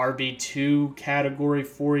RB2 category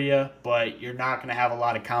for you, but you're not going to have a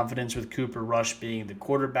lot of confidence with Cooper Rush being the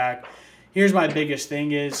quarterback. Here's my biggest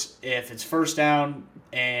thing is if it's first down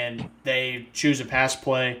and they choose a pass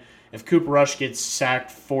play, if Cooper Rush gets sacked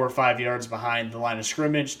 4 or 5 yards behind the line of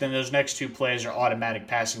scrimmage, then those next 2 plays are automatic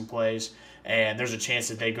passing plays, and there's a chance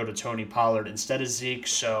that they go to Tony Pollard instead of Zeke.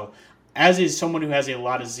 So as is someone who has a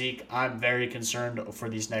lot of Zeke, I'm very concerned for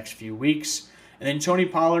these next few weeks. And then Tony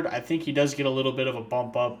Pollard, I think he does get a little bit of a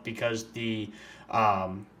bump up because the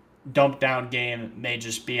dump down game may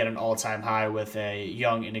just be at an all-time high with a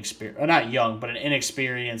young, not young, but an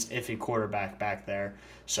inexperienced, iffy quarterback back there.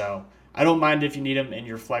 So I don't mind if you need him in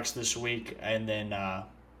your flex this week. And then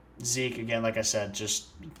Zeke, again, like I said, just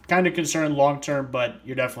kind of concerned long-term, but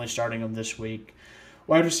you're definitely starting him this week.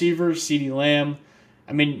 Wide receiver, CeeDee Lamb.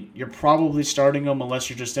 I mean, you're probably starting him unless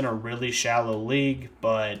you're just in a really shallow league,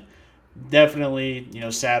 but definitely,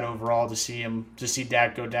 sad overall to see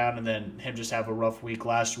Dak go down and then him just have a rough week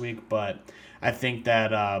last week. But I think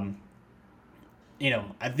that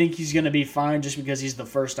I think he's going to be fine just because he's the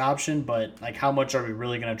first option, but like how much are we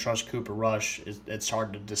really going to trust Cooper Rush? It's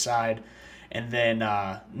hard to decide. And then,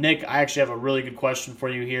 Nick, I actually have a really good question for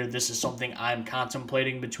you here. This is something I'm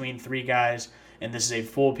contemplating between three guys, and this is a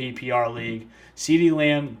full PPR league. CeeDee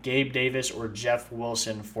Lamb, Gabe Davis, or Jeff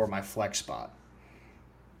Wilson for my flex spot.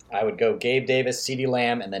 I would go Gabe Davis, CeeDee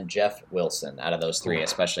Lamb, and then Jeff Wilson out of those three,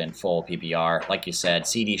 especially in full PPR. Like you said,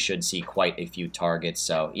 CeeDee should see quite a few targets,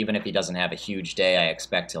 so even if he doesn't have a huge day, I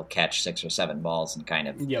expect he'll catch 6 or 7 balls and kind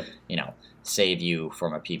of, save you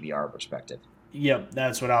from a PPR perspective. Yep,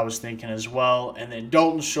 that's what I was thinking as well. And then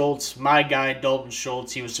Dalton Schultz, my guy Dalton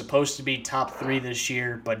Schultz, he was supposed to be top 3 this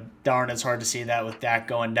year, but darn, it's hard to see that with Dak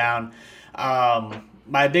going down.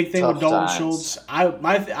 My big thing with Dalton Schultz, I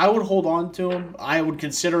would hold on to him. I would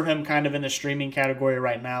consider him kind of in the streaming category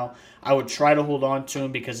right now. I would try to hold on to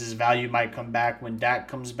him because his value might come back when Dak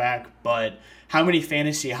comes back. But how many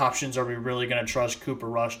fantasy options are we really going to trust Cooper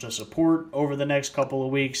Rush to support over the next couple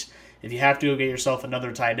of weeks? If you have to go get yourself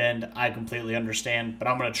another tight end, I completely understand. But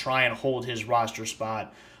I'm going to try and hold his roster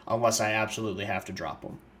spot unless I absolutely have to drop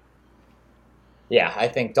him. Yeah, I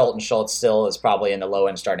think Dalton Schultz still is probably in the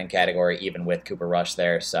low-end starting category, even with Cooper Rush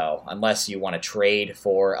there. So unless you want to trade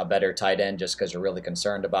for a better tight end just because you're really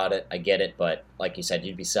concerned about it, I get it. But like you said,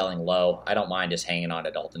 you'd be selling low. I don't mind just hanging on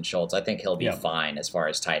to Dalton Schultz. I think he'll be fine as far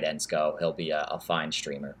as tight ends go. He'll be a fine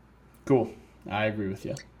streamer. Cool. I agree with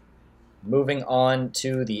you. Moving on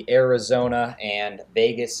to the Arizona and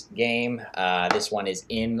Vegas game. This one is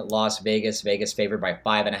in Las Vegas. Vegas favored by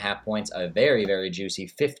 5.5 points. A very, very juicy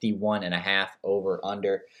 51.5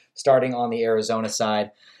 over/under. Starting on the Arizona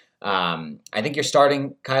side, I think you're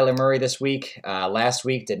starting Kyler Murray this week. Last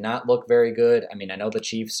week did not look very good. I mean, I know the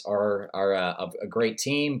Chiefs are a great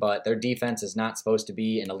team, but their defense is not supposed to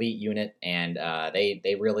be an elite unit, and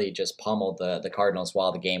they really just pummeled the Cardinals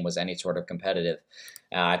while the game was any sort of competitive.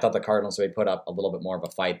 I thought the Cardinals would put up a little bit more of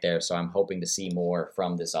a fight there, so I'm hoping to see more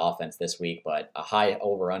from this offense this week, but a high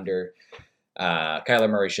over-under. Kyler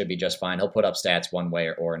Murray should be just fine. He'll put up stats one way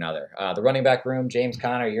or another. The running back room, James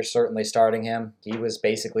Conner, you're certainly starting him. He was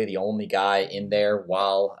basically the only guy in there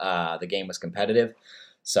while the game was competitive.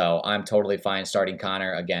 So I'm totally fine starting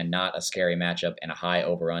Conner. Again, not a scary matchup and a high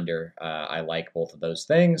over-under. I like both of those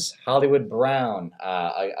things. Hollywood Brown,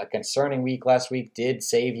 a concerning week last week, did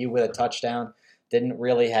save you with a touchdown. Didn't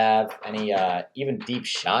really have any even deep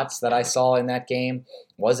shots that I saw in that game.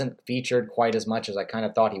 Wasn't featured quite as much as I kind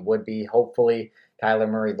of thought he would be. Hopefully, Kyler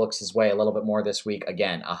Murray looks his way a little bit more this week.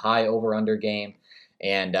 Again, a high over-under game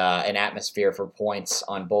and an atmosphere for points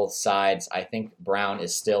on both sides. I think Brown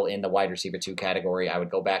is still in the wide receiver 2 category. I would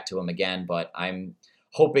go back to him again, but I'm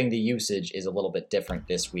hoping the usage is a little bit different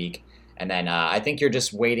this week. And then I think you're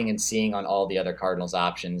just waiting and seeing on all the other Cardinals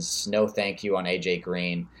options. No thank you on A.J.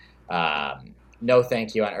 Green. No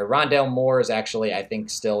thank you. Rondale Moore is actually, I think,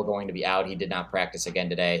 still going to be out. He did not practice again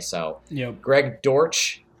today. So Greg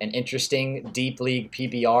Dortch, an interesting deep league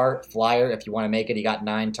PPR flyer if you want to make it. He got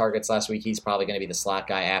 9 targets last week. He's probably going to be the slot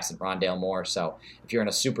guy absent Rondale Moore. So if you're in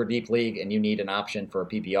a super deep league and you need an option for a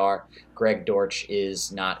PPR, Greg Dortch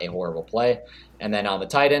is not a horrible play. And then on the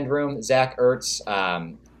tight end room, Zach Ertz.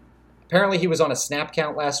 Apparently he was on a snap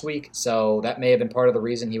count last week, so that may have been part of the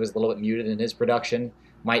reason he was a little bit muted in his production.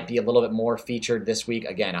 Might be a little bit more featured this week.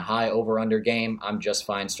 Again, a high over-under game. I'm just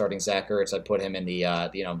fine starting Zach Ertz. I'd put him in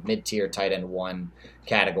the mid-tier tight end 1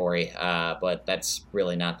 category, but that's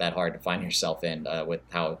really not that hard to find yourself in with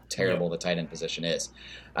how terrible the tight end position is.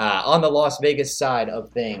 On the Las Vegas side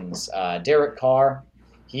of things, Derek Carr,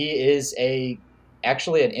 he is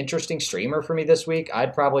actually an interesting streamer for me this week.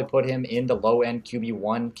 I'd probably put him in the low-end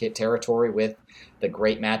QB1 kit territory with the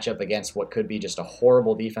great matchup against what could be just a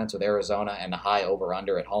horrible defense with Arizona and the high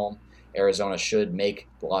over-under at home. Arizona should make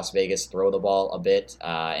Las Vegas throw the ball a bit,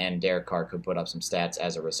 and Derek Carr could put up some stats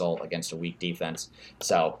as a result against a weak defense.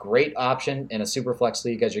 So great option in a Superflex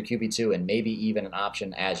league as your QB2 and maybe even an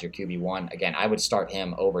option as your QB1. Again, I would start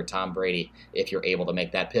him over Tom Brady if you're able to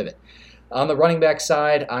make that pivot. On the running back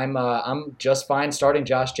side, I'm just fine starting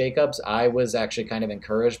Josh Jacobs. I was actually kind of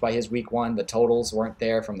encouraged by his week 1. The totals weren't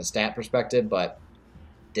there from the stat perspective, but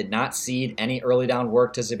did not cede any early down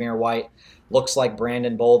work to Zamir White. Looks like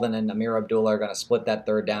Brandon Bolden and Amir Abdullah are going to split that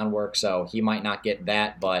third down work, so he might not get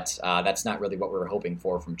that, but that's not really what we were hoping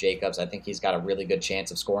for from Jacobs. I think he's got a really good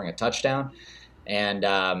chance of scoring a touchdown. And,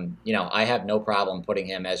 I have no problem putting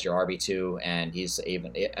him as your RB2, and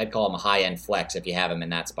I'd call him a high-end flex if you have him in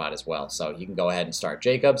that spot as well. So you can go ahead and start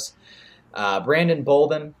Jacobs. Brandon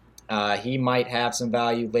Bolden, he might have some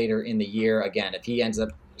value later in the year. Again, if he ends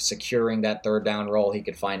up securing that third down role, he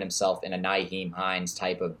could find himself in a Nyheim Hines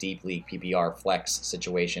type of deep league PPR flex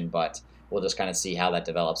situation, but we'll just kind of see how that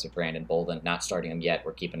develops with Brandon Bolden. Not starting him yet.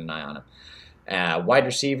 We're keeping an eye on him. Wide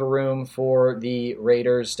receiver room for the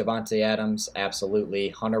Raiders, Davante Adams, absolutely.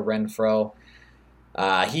 Hunter Renfrow.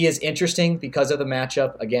 He is interesting because of the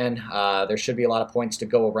matchup. Again, there should be a lot of points to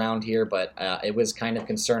go around here, but it was kind of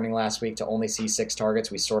concerning last week to only see 6 targets.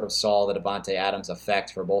 We sort of saw the Davante Adams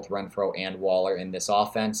effect for both Renfrow and Waller in this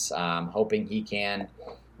offense. Hoping he can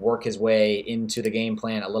work his way into the game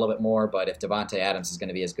plan a little bit more, but if Davante Adams is going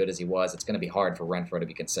to be as good as he was, it's going to be hard for Renfrow to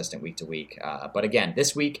be consistent week to week. But again,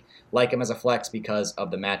 this week, like him as a flex because of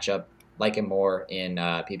the matchup, like him more in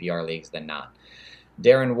PPR leagues than not.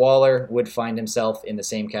 Darren Waller would find himself in the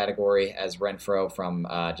same category as Renfrow from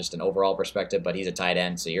just an overall perspective, but he's a tight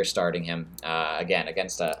end, so you're starting him. Again,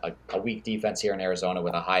 against a weak defense here in Arizona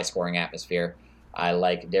with a high-scoring atmosphere. I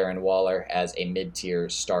like Darren Waller as a mid-tier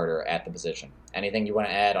starter at the position. Anything you want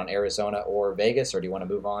to add on Arizona or Vegas, or do you want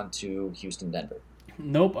to move on to Houston-Denver?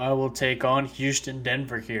 Nope, I will take on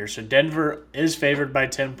Houston-Denver here. So Denver is favored by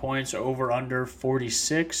 10 points, over under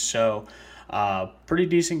 46, so pretty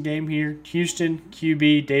decent game here. Houston,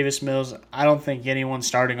 QB, Davis Mills. I don't think anyone's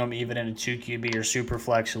starting them even in a 2 QB or super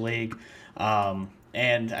flex league.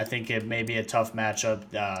 And I think it may be a tough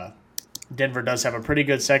matchup. Denver does have a pretty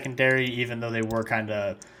good secondary, even though they were kind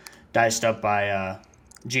of diced up by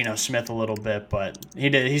Geno Smith a little bit, but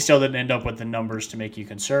he still didn't end up with the numbers to make you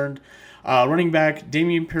concerned. Running back,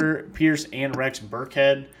 Dameon Pierce and Rex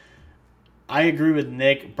Burkhead. I agree with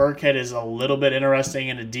Nick. Burkhead is a little bit interesting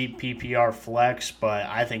in a deep PPR flex, but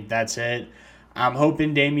I think that's it. I'm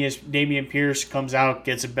hoping Dameon Pierce comes out,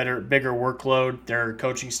 gets a bigger workload. Their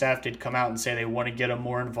coaching staff did come out and say they want to get him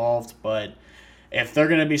more involved, but if they're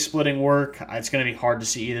going to be splitting work, it's going to be hard to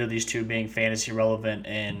see either of these two being fantasy relevant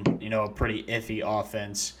in a pretty iffy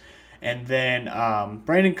offense. And then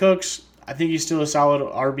Brandon Cooks, I think he's still a solid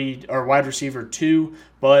RB or wide receiver 2,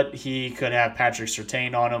 but he could have Patrick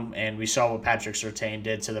Surtain on him, and we saw what Patrick Surtain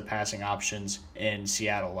did to the passing options in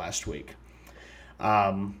Seattle last week.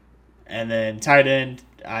 And then tight end,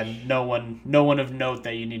 no one of note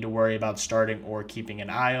that you need to worry about starting or keeping an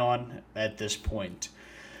eye on at this point.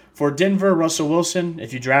 For Denver, Russell Wilson,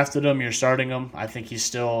 if you drafted him, you're starting him. I think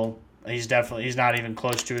he's not even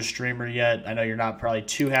close to a streamer yet. I know you're not probably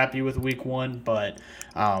too happy with week 1, but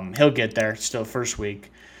he'll get there still first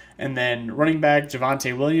week. And then running back,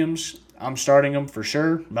 Javonte Williams, I'm starting him for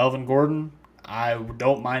sure. Melvin Gordon, I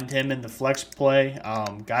don't mind him in the flex play.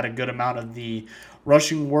 Got a good amount of the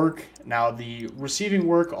rushing work. Now, the receiving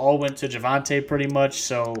work all went to Javonte pretty much,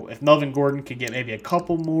 so if Melvin Gordon could get maybe a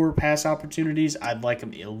couple more pass opportunities, I'd like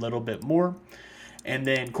him a little bit more. And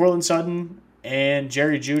then Courtland Sutton and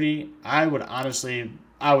Jerry Jeudy, I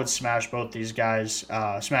would smash both these guys,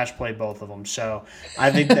 smash play both of them. So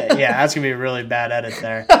I think that, that's going to be a really bad edit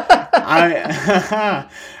there.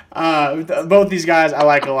 Both these guys I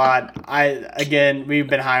like a lot. We've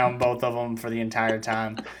been high on both of them for the entire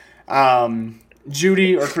time.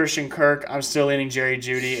 Jeudy or Christian Kirk, I'm still leaning Jerry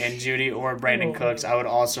Jeudy, and Jeudy or Brandon Cooks, I would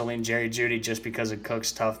also lean Jerry Jeudy just because of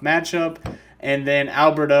Cook's tough matchup. And then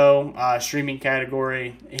Alberto, streaming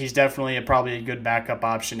category, he's definitely probably a good backup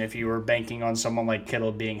option if you were banking on someone like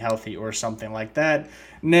Kittle being healthy or something like that.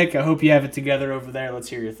 Nick, I hope you have it together over there. Let's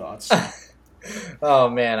hear your thoughts. Oh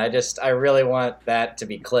man, I really want that to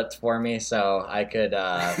be clipped for me so I could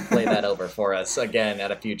play that over for us again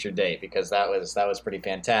at a future date because that was pretty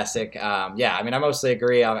fantastic. I mostly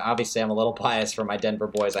agree. Obviously, I'm a little biased for my Denver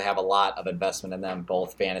boys. I have a lot of investment in them,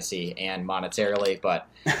 both fantasy and monetarily. But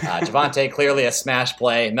Javonte, clearly a smash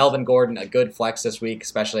play. Melvin Gordon, a good flex this week,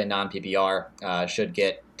 especially in non-PPR. Should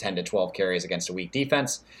get 10 to 12 carries against a weak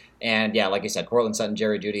defense. And like you said, Courtland Sutton,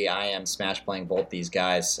 Jerry Jeudy, I am smash playing both these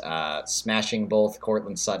guys, smashing both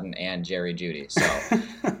Courtland Sutton and Jerry Jeudy. So,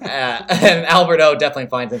 and Alberto definitely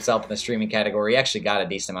finds himself in the streaming category. He actually got a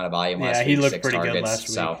decent amount of volume last week. He looked 6 pretty targets. Good last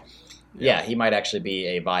week. So, he might actually be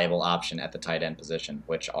a viable option at the tight end position,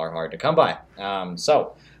 which are hard to come by.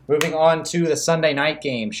 Moving on to the Sunday night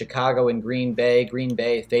game, Chicago and Green Bay. Green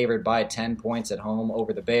Bay favored by 10 points at home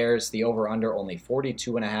over the Bears. The over-under only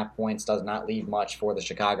 42.5 points, does not leave much for the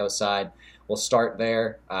Chicago side. We'll start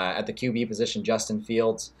there. At the QB position, Justin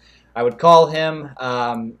Fields. I would call him,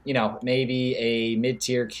 maybe a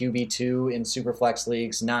mid-tier QB2 in Superflex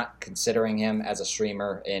leagues, not considering him as a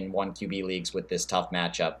streamer in 1 QB leagues with this tough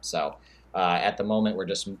matchup. So at the moment, we're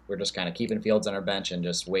just kind of keeping Fields on our bench and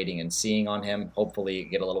just waiting and seeing on him. Hopefully,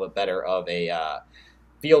 get a little bit better of a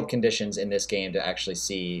field conditions in this game to actually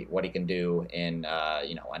see what he can do in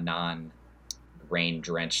a non-rain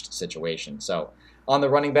drenched situation. So on the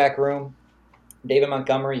running back room, David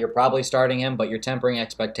Montgomery, you're probably starting him, but you're tempering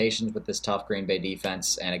expectations with this tough Green Bay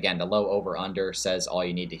defense. And again, the low over-under says all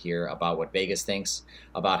you need to hear about what Vegas thinks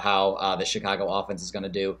about how the Chicago offense is going to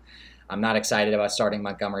do. I'm not excited about starting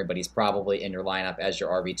Montgomery, but he's probably in your lineup as your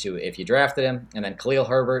RB2 if you drafted him. And then Khalil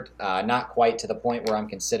Herbert, not quite to the point where I'm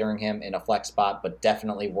considering him in a flex spot, but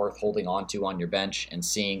definitely worth holding on to on your bench and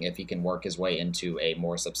seeing if he can work his way into a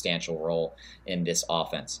more substantial role in this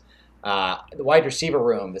offense. The wide receiver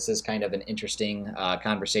room, this is kind of an interesting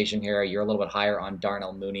conversation here. You're a little bit higher on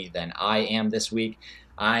Darnell Mooney than I am this week.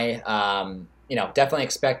 I definitely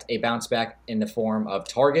expect a bounce back in the form of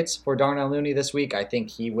targets for Darnell Mooney this week. I think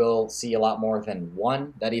he will see a lot more than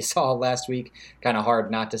one that he saw last week. Kind of hard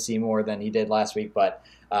not to see more than he did last week, but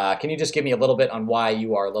can you just give me a little bit on why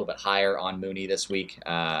you are a little bit higher on Mooney this week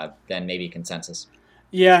than maybe consensus?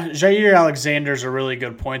 Yeah, Jair Alexander's a really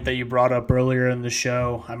good point that you brought up earlier in the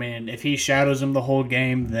show. I mean, if he shadows him the whole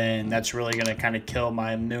game, then that's really going to kind of kill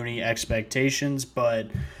my Mooney expectations.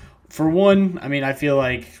 But for one, I mean, I feel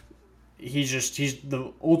like he's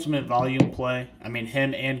the ultimate volume play. I mean,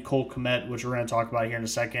 him and Cole Kmet, which we're going to talk about here in a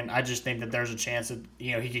second, I just think that there's a chance that,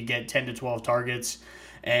 he could get 10 to 12 targets.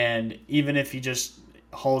 And even if he just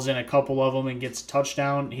hauls in a couple of them and gets a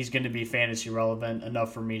touchdown, he's going to be fantasy relevant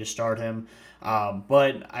enough for me to start him.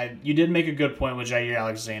 But you did make a good point with Jair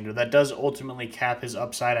Alexander. That does ultimately cap his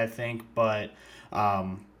upside, I think. But I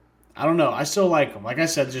don't know. I still like him. Like I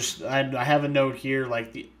said, I have a note here.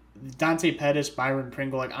 Like the Dante Pettis, Byron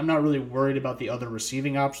Pringle. Like I'm not really worried about the other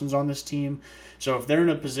receiving options on this team. So if they're in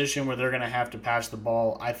a position where they're going to have to pass the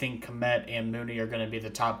ball, I think Kmet and Mooney are going to be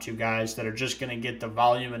the top two guys that are just going to get the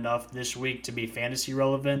volume enough this week to be fantasy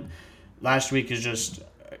relevant. Last week is just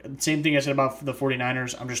same thing I said about the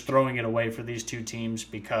 49ers. I'm just throwing it away for these two teams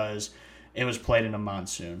because it was played in a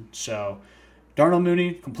monsoon. So Darnell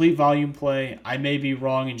Mooney, complete volume play. I may be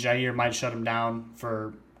wrong, and Jair might shut him down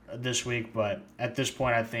for this week, but at this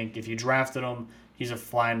point, I think if you drafted him, he's a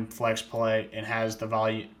flying flex play and has the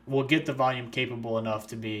volume. Will get the volume capable enough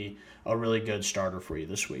to be a really good starter for you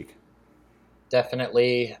this week.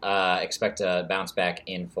 Definitely expect a bounce back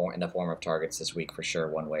in the form of targets this week for sure,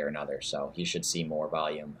 one way or another. So he should see more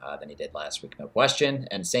volume than he did last week, no question.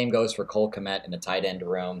 And same goes for Cole Kmet in the tight end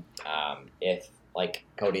room. Like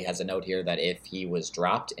Cody has a note here that if he was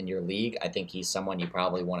dropped in your league, I think he's someone you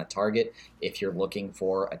probably want to target if you're looking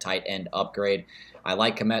for a tight end upgrade. I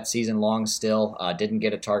like Kmet season long still. Didn't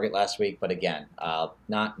get a target last week, but again,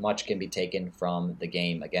 not much can be taken from the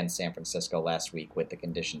game against San Francisco last week with the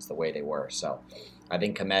conditions the way they were. So I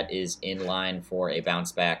think Kmet is in line for a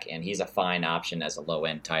bounce back, and he's a fine option as a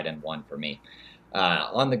low-end tight end one for me.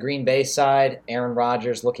 On the Green Bay side, Aaron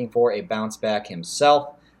Rodgers looking for a bounce back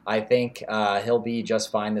himself. I think he'll be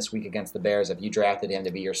just fine this week against the Bears. If you drafted him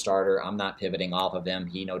to be your starter, I'm not pivoting off of him.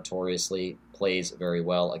 He notoriously plays very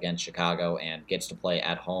well against Chicago and gets to play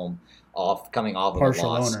at home coming off of a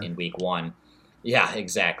loss in week 1. Yeah,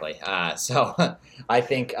 exactly. So I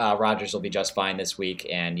think Rodgers will be just fine this week,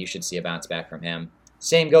 and you should see a bounce back from him.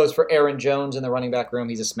 Same goes for Aaron Jones in the running back room.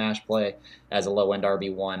 He's a smash play as a low-end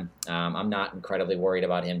RB1. I'm not incredibly worried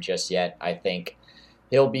about him just yet. I think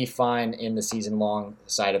he'll be fine in the season-long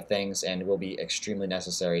side of things and will be extremely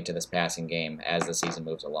necessary to this passing game as the season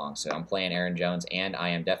moves along. So I'm playing Aaron Jones, and I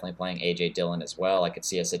am definitely playing A.J. Dillon as well. I could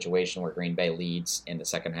see a situation where Green Bay leads in the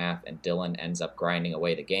second half and Dillon ends up grinding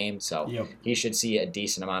away the game. So He should see a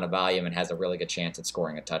decent amount of volume and has a really good chance at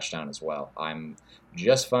scoring a touchdown as well. I'm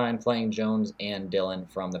just fine playing Jones and Dillon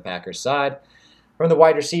from the Packers side. From the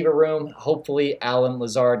wide receiver room, hopefully Allen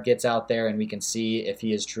Lazard gets out there and we can see if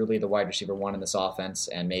he is truly the wide receiver one in this offense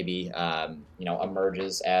and maybe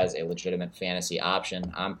emerges as a legitimate fantasy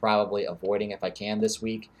option. I'm probably avoiding if I can this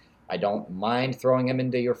week. I don't mind throwing him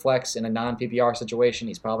into your flex in a non-PPR situation.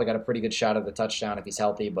 He's probably got a pretty good shot at the touchdown if he's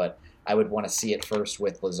healthy, but I would want to see it first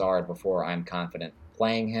with Lazard before I'm confident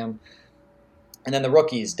playing him. And then the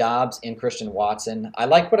rookies, Dobbs and Christian Watson. I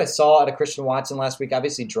like what I saw out of Christian Watson last week.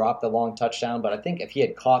 Obviously dropped the long touchdown, but I think if he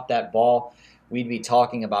had caught that ball, we'd be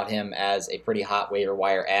talking about him as a pretty hot waiver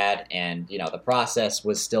wire ad. And, the process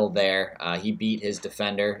was still there. He beat his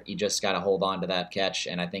defender. He just got to hold on to that catch,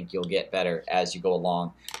 and I think you'll get better as you go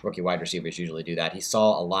along. Rookie wide receivers usually do that. He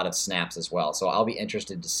saw a lot of snaps as well, so I'll be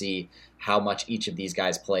interested to see how much each of these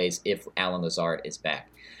guys plays if Allen Lazard is back.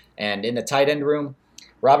 And in the tight end room,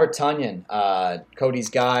 Robert Tonyan, Cody's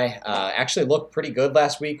guy, actually looked pretty good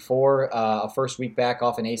last week for a first week back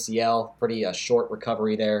off an ACL. Pretty short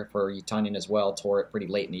recovery there for Tonyan as well. Tore it pretty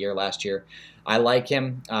late in the year last year. I like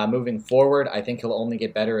him moving forward. I think he'll only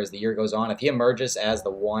get better as the year goes on. If he emerges as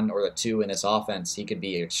the 1 or the 2 in this offense, he could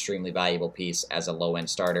be an extremely valuable piece as a low-end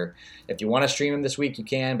starter. If you want to stream him this week, you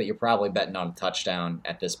can, but you're probably betting on a touchdown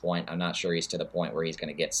at this point. I'm not sure he's to the point where he's going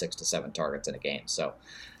to get 6 to 7 targets in a game. So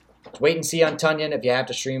wait and see on Tonyan. If you have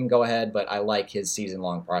to stream, go ahead, but I like his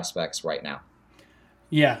season-long prospects right now.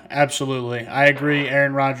 Yeah, absolutely. I agree.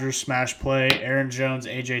 Aaron Rodgers, smash play. Aaron Jones,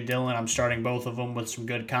 A.J. Dillon, I'm starting both of them with some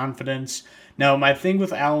good confidence. Now, my thing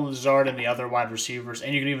with Allen Lazard and the other wide receivers,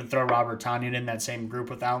 and you can even throw Robert Tonyan in that same group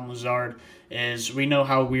with Allen Lazard, is we know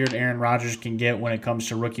how weird Aaron Rodgers can get when it comes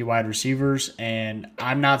to rookie wide receivers, and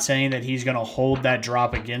I'm not saying that he's going to hold that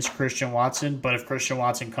drop against Christian Watson, but if Christian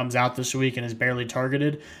Watson comes out this week and is barely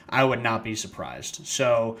targeted, I would not be surprised.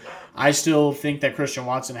 So I still think that Christian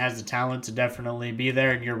Watson has the talent to definitely be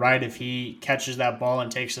there, and you're right, if he catches that ball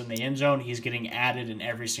and takes it in the end zone, he's getting added in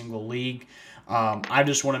every single league. I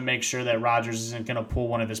just want to make sure that Rodgers isn't going to pull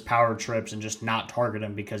one of his power trips and just not target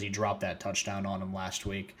him because he dropped that touchdown on him last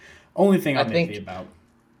week. Only thing I'm iffy about.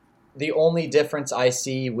 The only difference I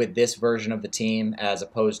see with this version of the team as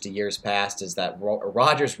opposed to years past is that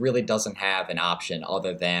Rodgers really doesn't have an option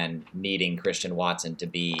other than needing Christian Watson to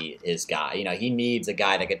be his guy. You know, he needs a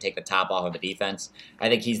guy that can take the top off of the defense. I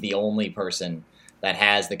think he's the only person that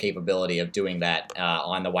has the capability of doing that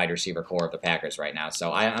on the wide receiver core of the Packers right now.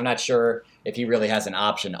 So I'm not sure if he really has an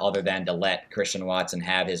option other than to let Christian Watson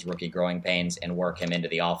have his rookie growing pains and work him into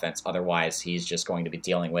the offense. Otherwise, he's just going to be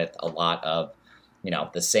dealing with a lot of,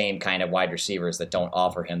 the same kind of wide receivers that don't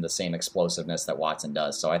offer him the same explosiveness that Watson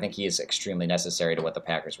does. So I think he is extremely necessary to what the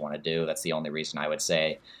Packers want to do. That's the only reason I would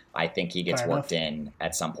say I think he gets worked in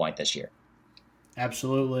at some point this year.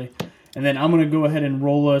 Absolutely. And then I'm going to go ahead and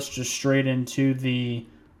roll us just straight into the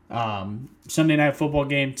Sunday Night Football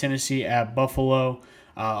game, Tennessee at Buffalo.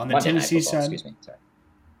 On the Tennessee side. Excuse me. Sorry.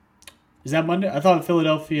 Is that Monday? I thought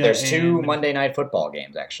Philadelphia. There's 2 Monday Night Football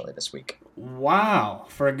games, actually, this week. Wow.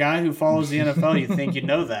 For a guy who follows the NFL, you'd think you'd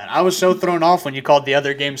know that. I was so thrown off when you called the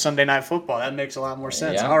other game Sunday Night Football. That makes a lot more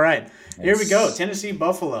sense. Yeah. All right. Here we go. Tennessee,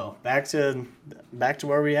 Buffalo. Back to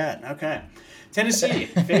where we at. Okay. Tennessee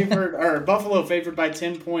Buffalo favored by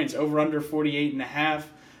 10 points, over under 48.5.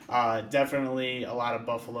 Definitely a lot of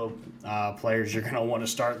Buffalo players you're going to want to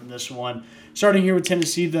start in this one. Starting here with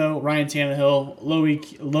Tennessee, though, Ryan Tannehill,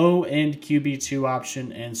 low-end QB2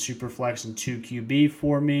 option and Superflex and 2 QB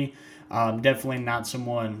for me. Definitely not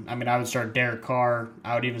someone. I mean, I would start Derek Carr.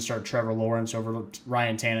 I would even start Trevor Lawrence over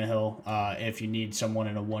Ryan Tannehill if you need someone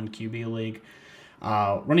in a 1 QB league.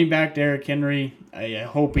 Running back Derrick Henry, I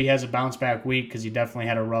hope he has a bounce back week because he definitely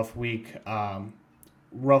had a rough week 1,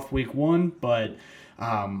 but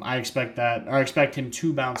I expect him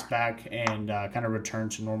to bounce back and kind of return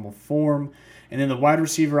to normal form. And then the wide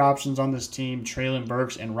receiver options on this team, Treylon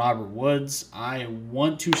Burks and Robert Woods. I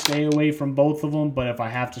want to stay away from both of them, but if I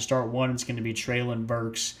have to start one, it's going to be Treylon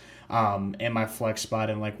Burks in my flex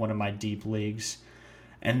spot in like one of my deep leagues.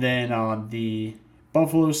 And then on the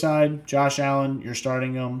Buffalo side, Josh Allen, you're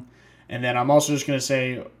starting him. And then I'm also just going to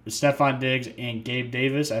say Stephon Diggs and Gabe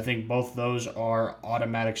Davis. I think both of those are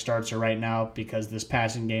automatic starts right now because this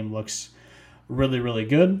passing game looks really, really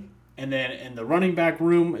good. And then in the running back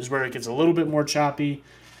room is where it gets a little bit more choppy.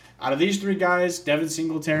 Out of these 3 guys, Devin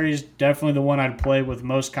Singletary is definitely the one I'd play with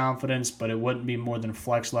most confidence, but it wouldn't be more than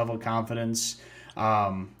flex level confidence.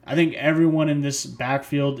 I think everyone in this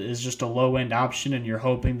backfield is just a low-end option, and you're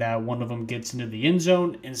hoping that one of them gets into the end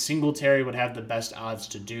zone, and Singletary would have the best odds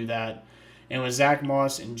to do that. And with Zach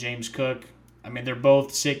Moss and James Cook, I mean, they're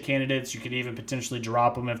both sick candidates. You could even potentially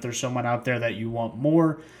drop them if there's someone out there that you want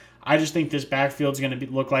more. I just think this backfield is going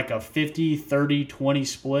to look like a 50-30-20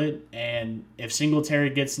 split, and if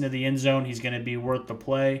Singletary gets into the end zone, he's going to be worth the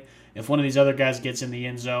play. If one of these other guys gets in the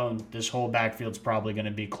end zone, this whole backfield's probably going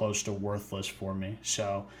to be close to worthless for me.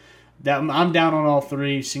 So I'm down on all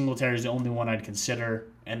 3. Singletary's the only one I'd consider.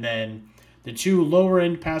 And then the 2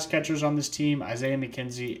 lower-end pass catchers on this team, Isaiah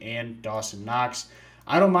McKenzie and Dawson Knox.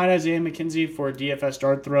 I don't mind Isaiah McKenzie for a DFS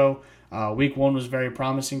dart throw. Week 1 was very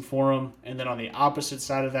promising for him. And then on the opposite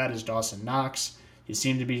side of that is Dawson Knox. He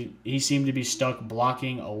seemed to be stuck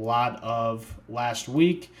blocking a lot of last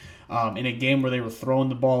week in a game where they were throwing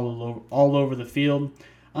the ball all over the field.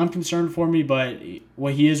 I'm concerned for me, but he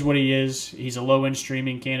is what he is. He's a low-end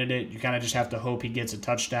streaming candidate. You kind of just have to hope he gets a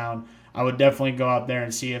touchdown. I would definitely go out there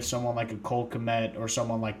and see if someone like a Cole Kmet or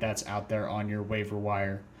someone like that's out there on your waiver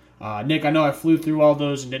wire. Nick, I know I flew through all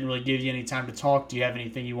those and didn't really give you any time to talk. Do you have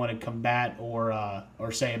anything you want to combat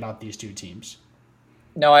or say about these two teams?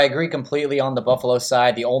 No, I agree completely on the Buffalo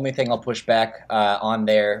side. The only thing I'll push back on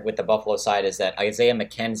there with the Buffalo side is that Isaiah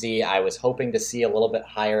McKenzie, I was hoping to see a little bit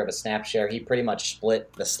higher of a snap share. He pretty much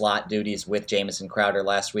split the slot duties with Jamison Crowder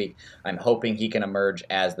last week. I'm hoping he can emerge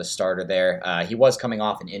as the starter there. He was coming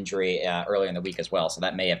off an injury earlier in the week as well, so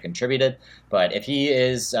that may have contributed. But if he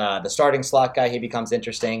is the starting slot guy, he becomes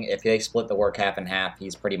interesting. If they split the work half and half,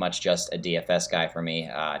 he's pretty much just a DFS guy for me.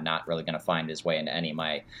 Not really going to find his way into any of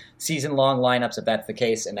my season-long lineups if that's the case.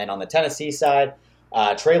 And then on the Tennessee side,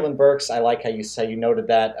 Treylon Burks, I like how you noted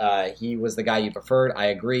that. He was the guy you preferred. I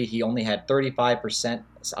agree. He only had 35%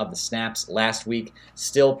 of the snaps last week,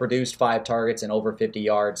 still produced 5 targets and over 50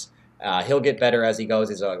 yards. He'll get better as he goes.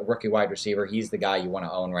 He's a rookie wide receiver. He's the guy you want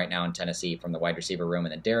to own right now in Tennessee from the wide receiver room.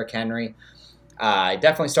 And then Derrick Henry,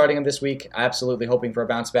 definitely starting him this week. Absolutely hoping for a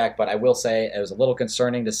bounce back, but I will say it was a little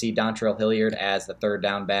concerning to see Dontrell Hilliard as the third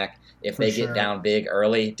down back. If they get down big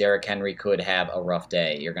early, Derrick Henry could have a rough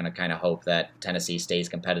day. You're going to kind of hope that Tennessee stays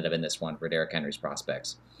competitive in this one for Derrick Henry's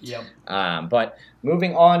prospects. Yep. But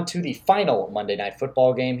moving on to the final Monday Night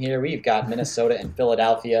Football game here, we've got Minnesota and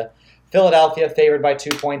Philadelphia. Philadelphia favored by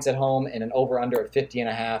 2 points at home and an over-under at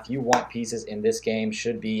 50.5. You want pieces in this game.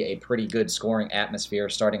 Should be a pretty good scoring atmosphere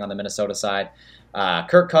starting on the Minnesota side.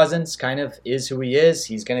 Kirk Cousins kind of is who he is.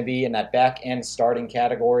 He's going to be in that back-end starting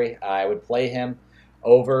category. I would play him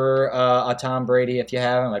over a Tom Brady if you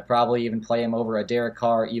have him. I'd probably even play him over a Derek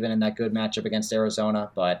Carr, even in that good matchup against Arizona.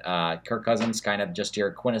 But Kirk Cousins, kind of just your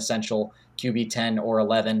quintessential QB 10 or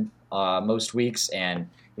 11 most weeks, and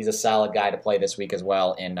he's a solid guy to play this week as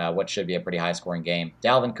well in what should be a pretty high-scoring game.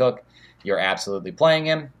 Dalvin Cook, you're absolutely playing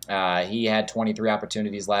him. He had 23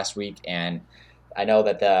 opportunities last week, and I know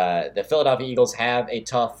that the Philadelphia Eagles have a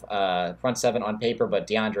tough front seven on paper, but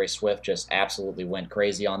DeAndre Swift just absolutely went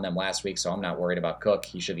crazy on them last week, so I'm not worried about Cook.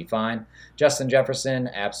 He should be fine. Justin Jefferson,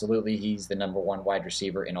 absolutely. He's the number 1 wide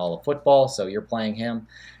receiver in all of football, so you're playing him.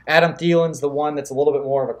 Adam Thielen's the one that's a little bit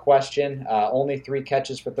more of a question. Only 3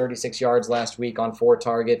 catches for 36 yards last week on 4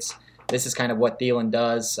 targets. This is kind of what Thielen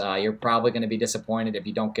does. You're probably going to be disappointed if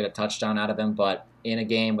you don't get a touchdown out of him, but in a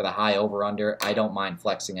game with a high over-under, I don't mind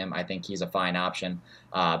flexing him. I think he's a fine option.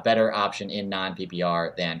 Better option in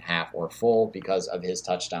non-PPR than half or full because of his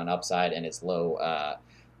touchdown upside and his low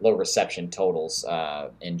reception totals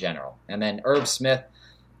in general. And then Irv Smith,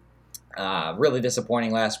 really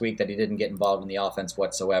disappointing last week that he didn't get involved in the offense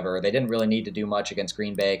whatsoever. They didn't really need to do much against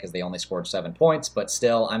Green Bay because they only scored 7 points, but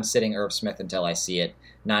still, I'm sitting Irv Smith until I see it.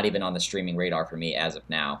 Not even on the streaming radar for me as of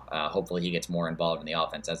now. Hopefully he gets more involved in the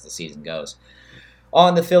offense as the season goes.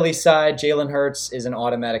 On the Philly side, Jalen Hurts is an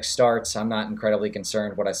automatic start. I'm not incredibly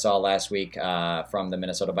concerned what I saw last week from the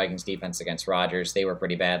Minnesota Vikings defense against Rodgers. They were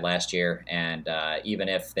pretty bad last year, and even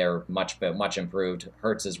if they're much improved,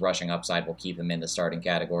 Hurts' rushing upside will keep him in the starting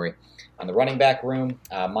category. On the running back room,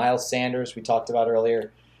 Miles Sanders, we talked about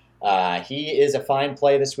earlier. He is a fine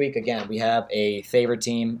play this week. Again, we have a favorite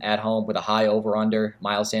team at home with a high over-under.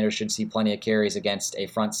 Miles Sanders should see plenty of carries against a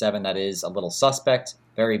front seven that is a little suspect.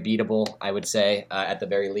 Very beatable, I would say, at the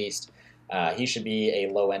very least. He should be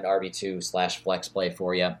a low-end RB2/flex play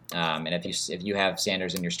for you. And if you have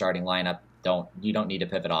Sanders in your starting lineup, you don't need to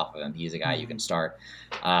pivot off of him. He's a guy you can start.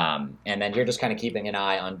 And then you're just kind of keeping an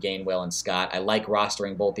eye on Gainwell and Scott. I like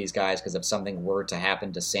rostering both these guys because if something were to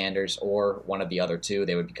happen to Sanders or one of the other two,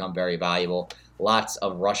 they would become very valuable. Lots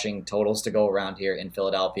of rushing totals to go around here in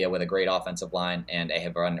Philadelphia with a great offensive line and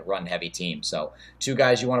a run-heavy team. So 2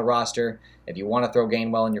 guys you want to roster. If you want to throw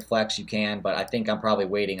Gainwell in your flex, you can, but I think I'm probably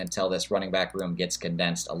waiting until this running back room gets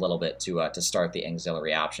condensed a little bit to start the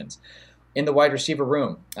auxiliary options. In the wide receiver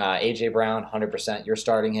room, A.J. Brown, 100%, you're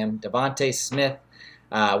starting him. Devontae Smith,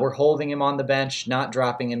 we're holding him on the bench, not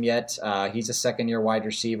dropping him yet. He's a second-year wide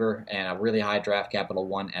receiver and a really high draft capital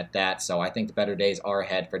one at that, so I think the better days are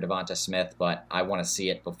ahead for Devontae Smith, but I want to see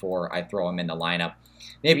it before I throw him in the lineup.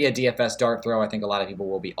 Maybe a DFS dart throw. I think a lot of people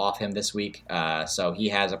will be off him this week, so he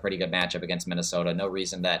has a pretty good matchup against Minnesota. No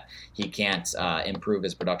reason that he can't improve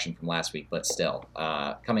his production from last week, but still,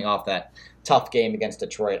 coming off that tough game against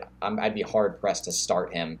Detroit, I'd be hard-pressed to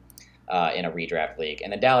start him in a redraft league.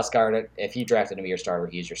 And then Dallas Goedert, if he drafted him to be your starter,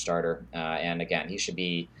 he's your starter. And again, he should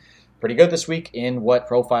be pretty good this week in what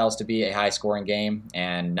profiles to be a high-scoring game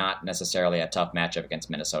and not necessarily a tough matchup against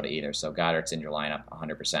Minnesota either. So Goddard's in your lineup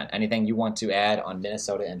 100%. Anything you want to add on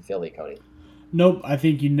Minnesota and Philly, Cody? Nope, I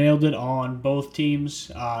think you nailed it on both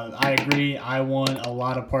teams. I agree. I want a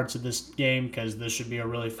lot of parts of this game because this should be a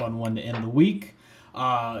really fun one to end the week.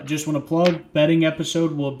 Just want to plug, betting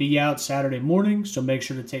episode will be out Saturday morning, so make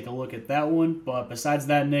sure to take a look at that one. But besides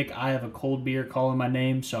that, Nick, I have a cold beer calling my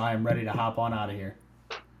name, so I am ready to hop on out of here.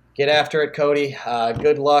 Get after it, Cody.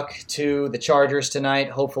 Good luck to the Chargers tonight.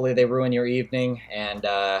 Hopefully they ruin your evening, and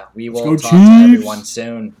we will talk to everyone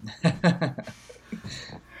soon.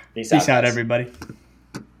 Peace out, everybody.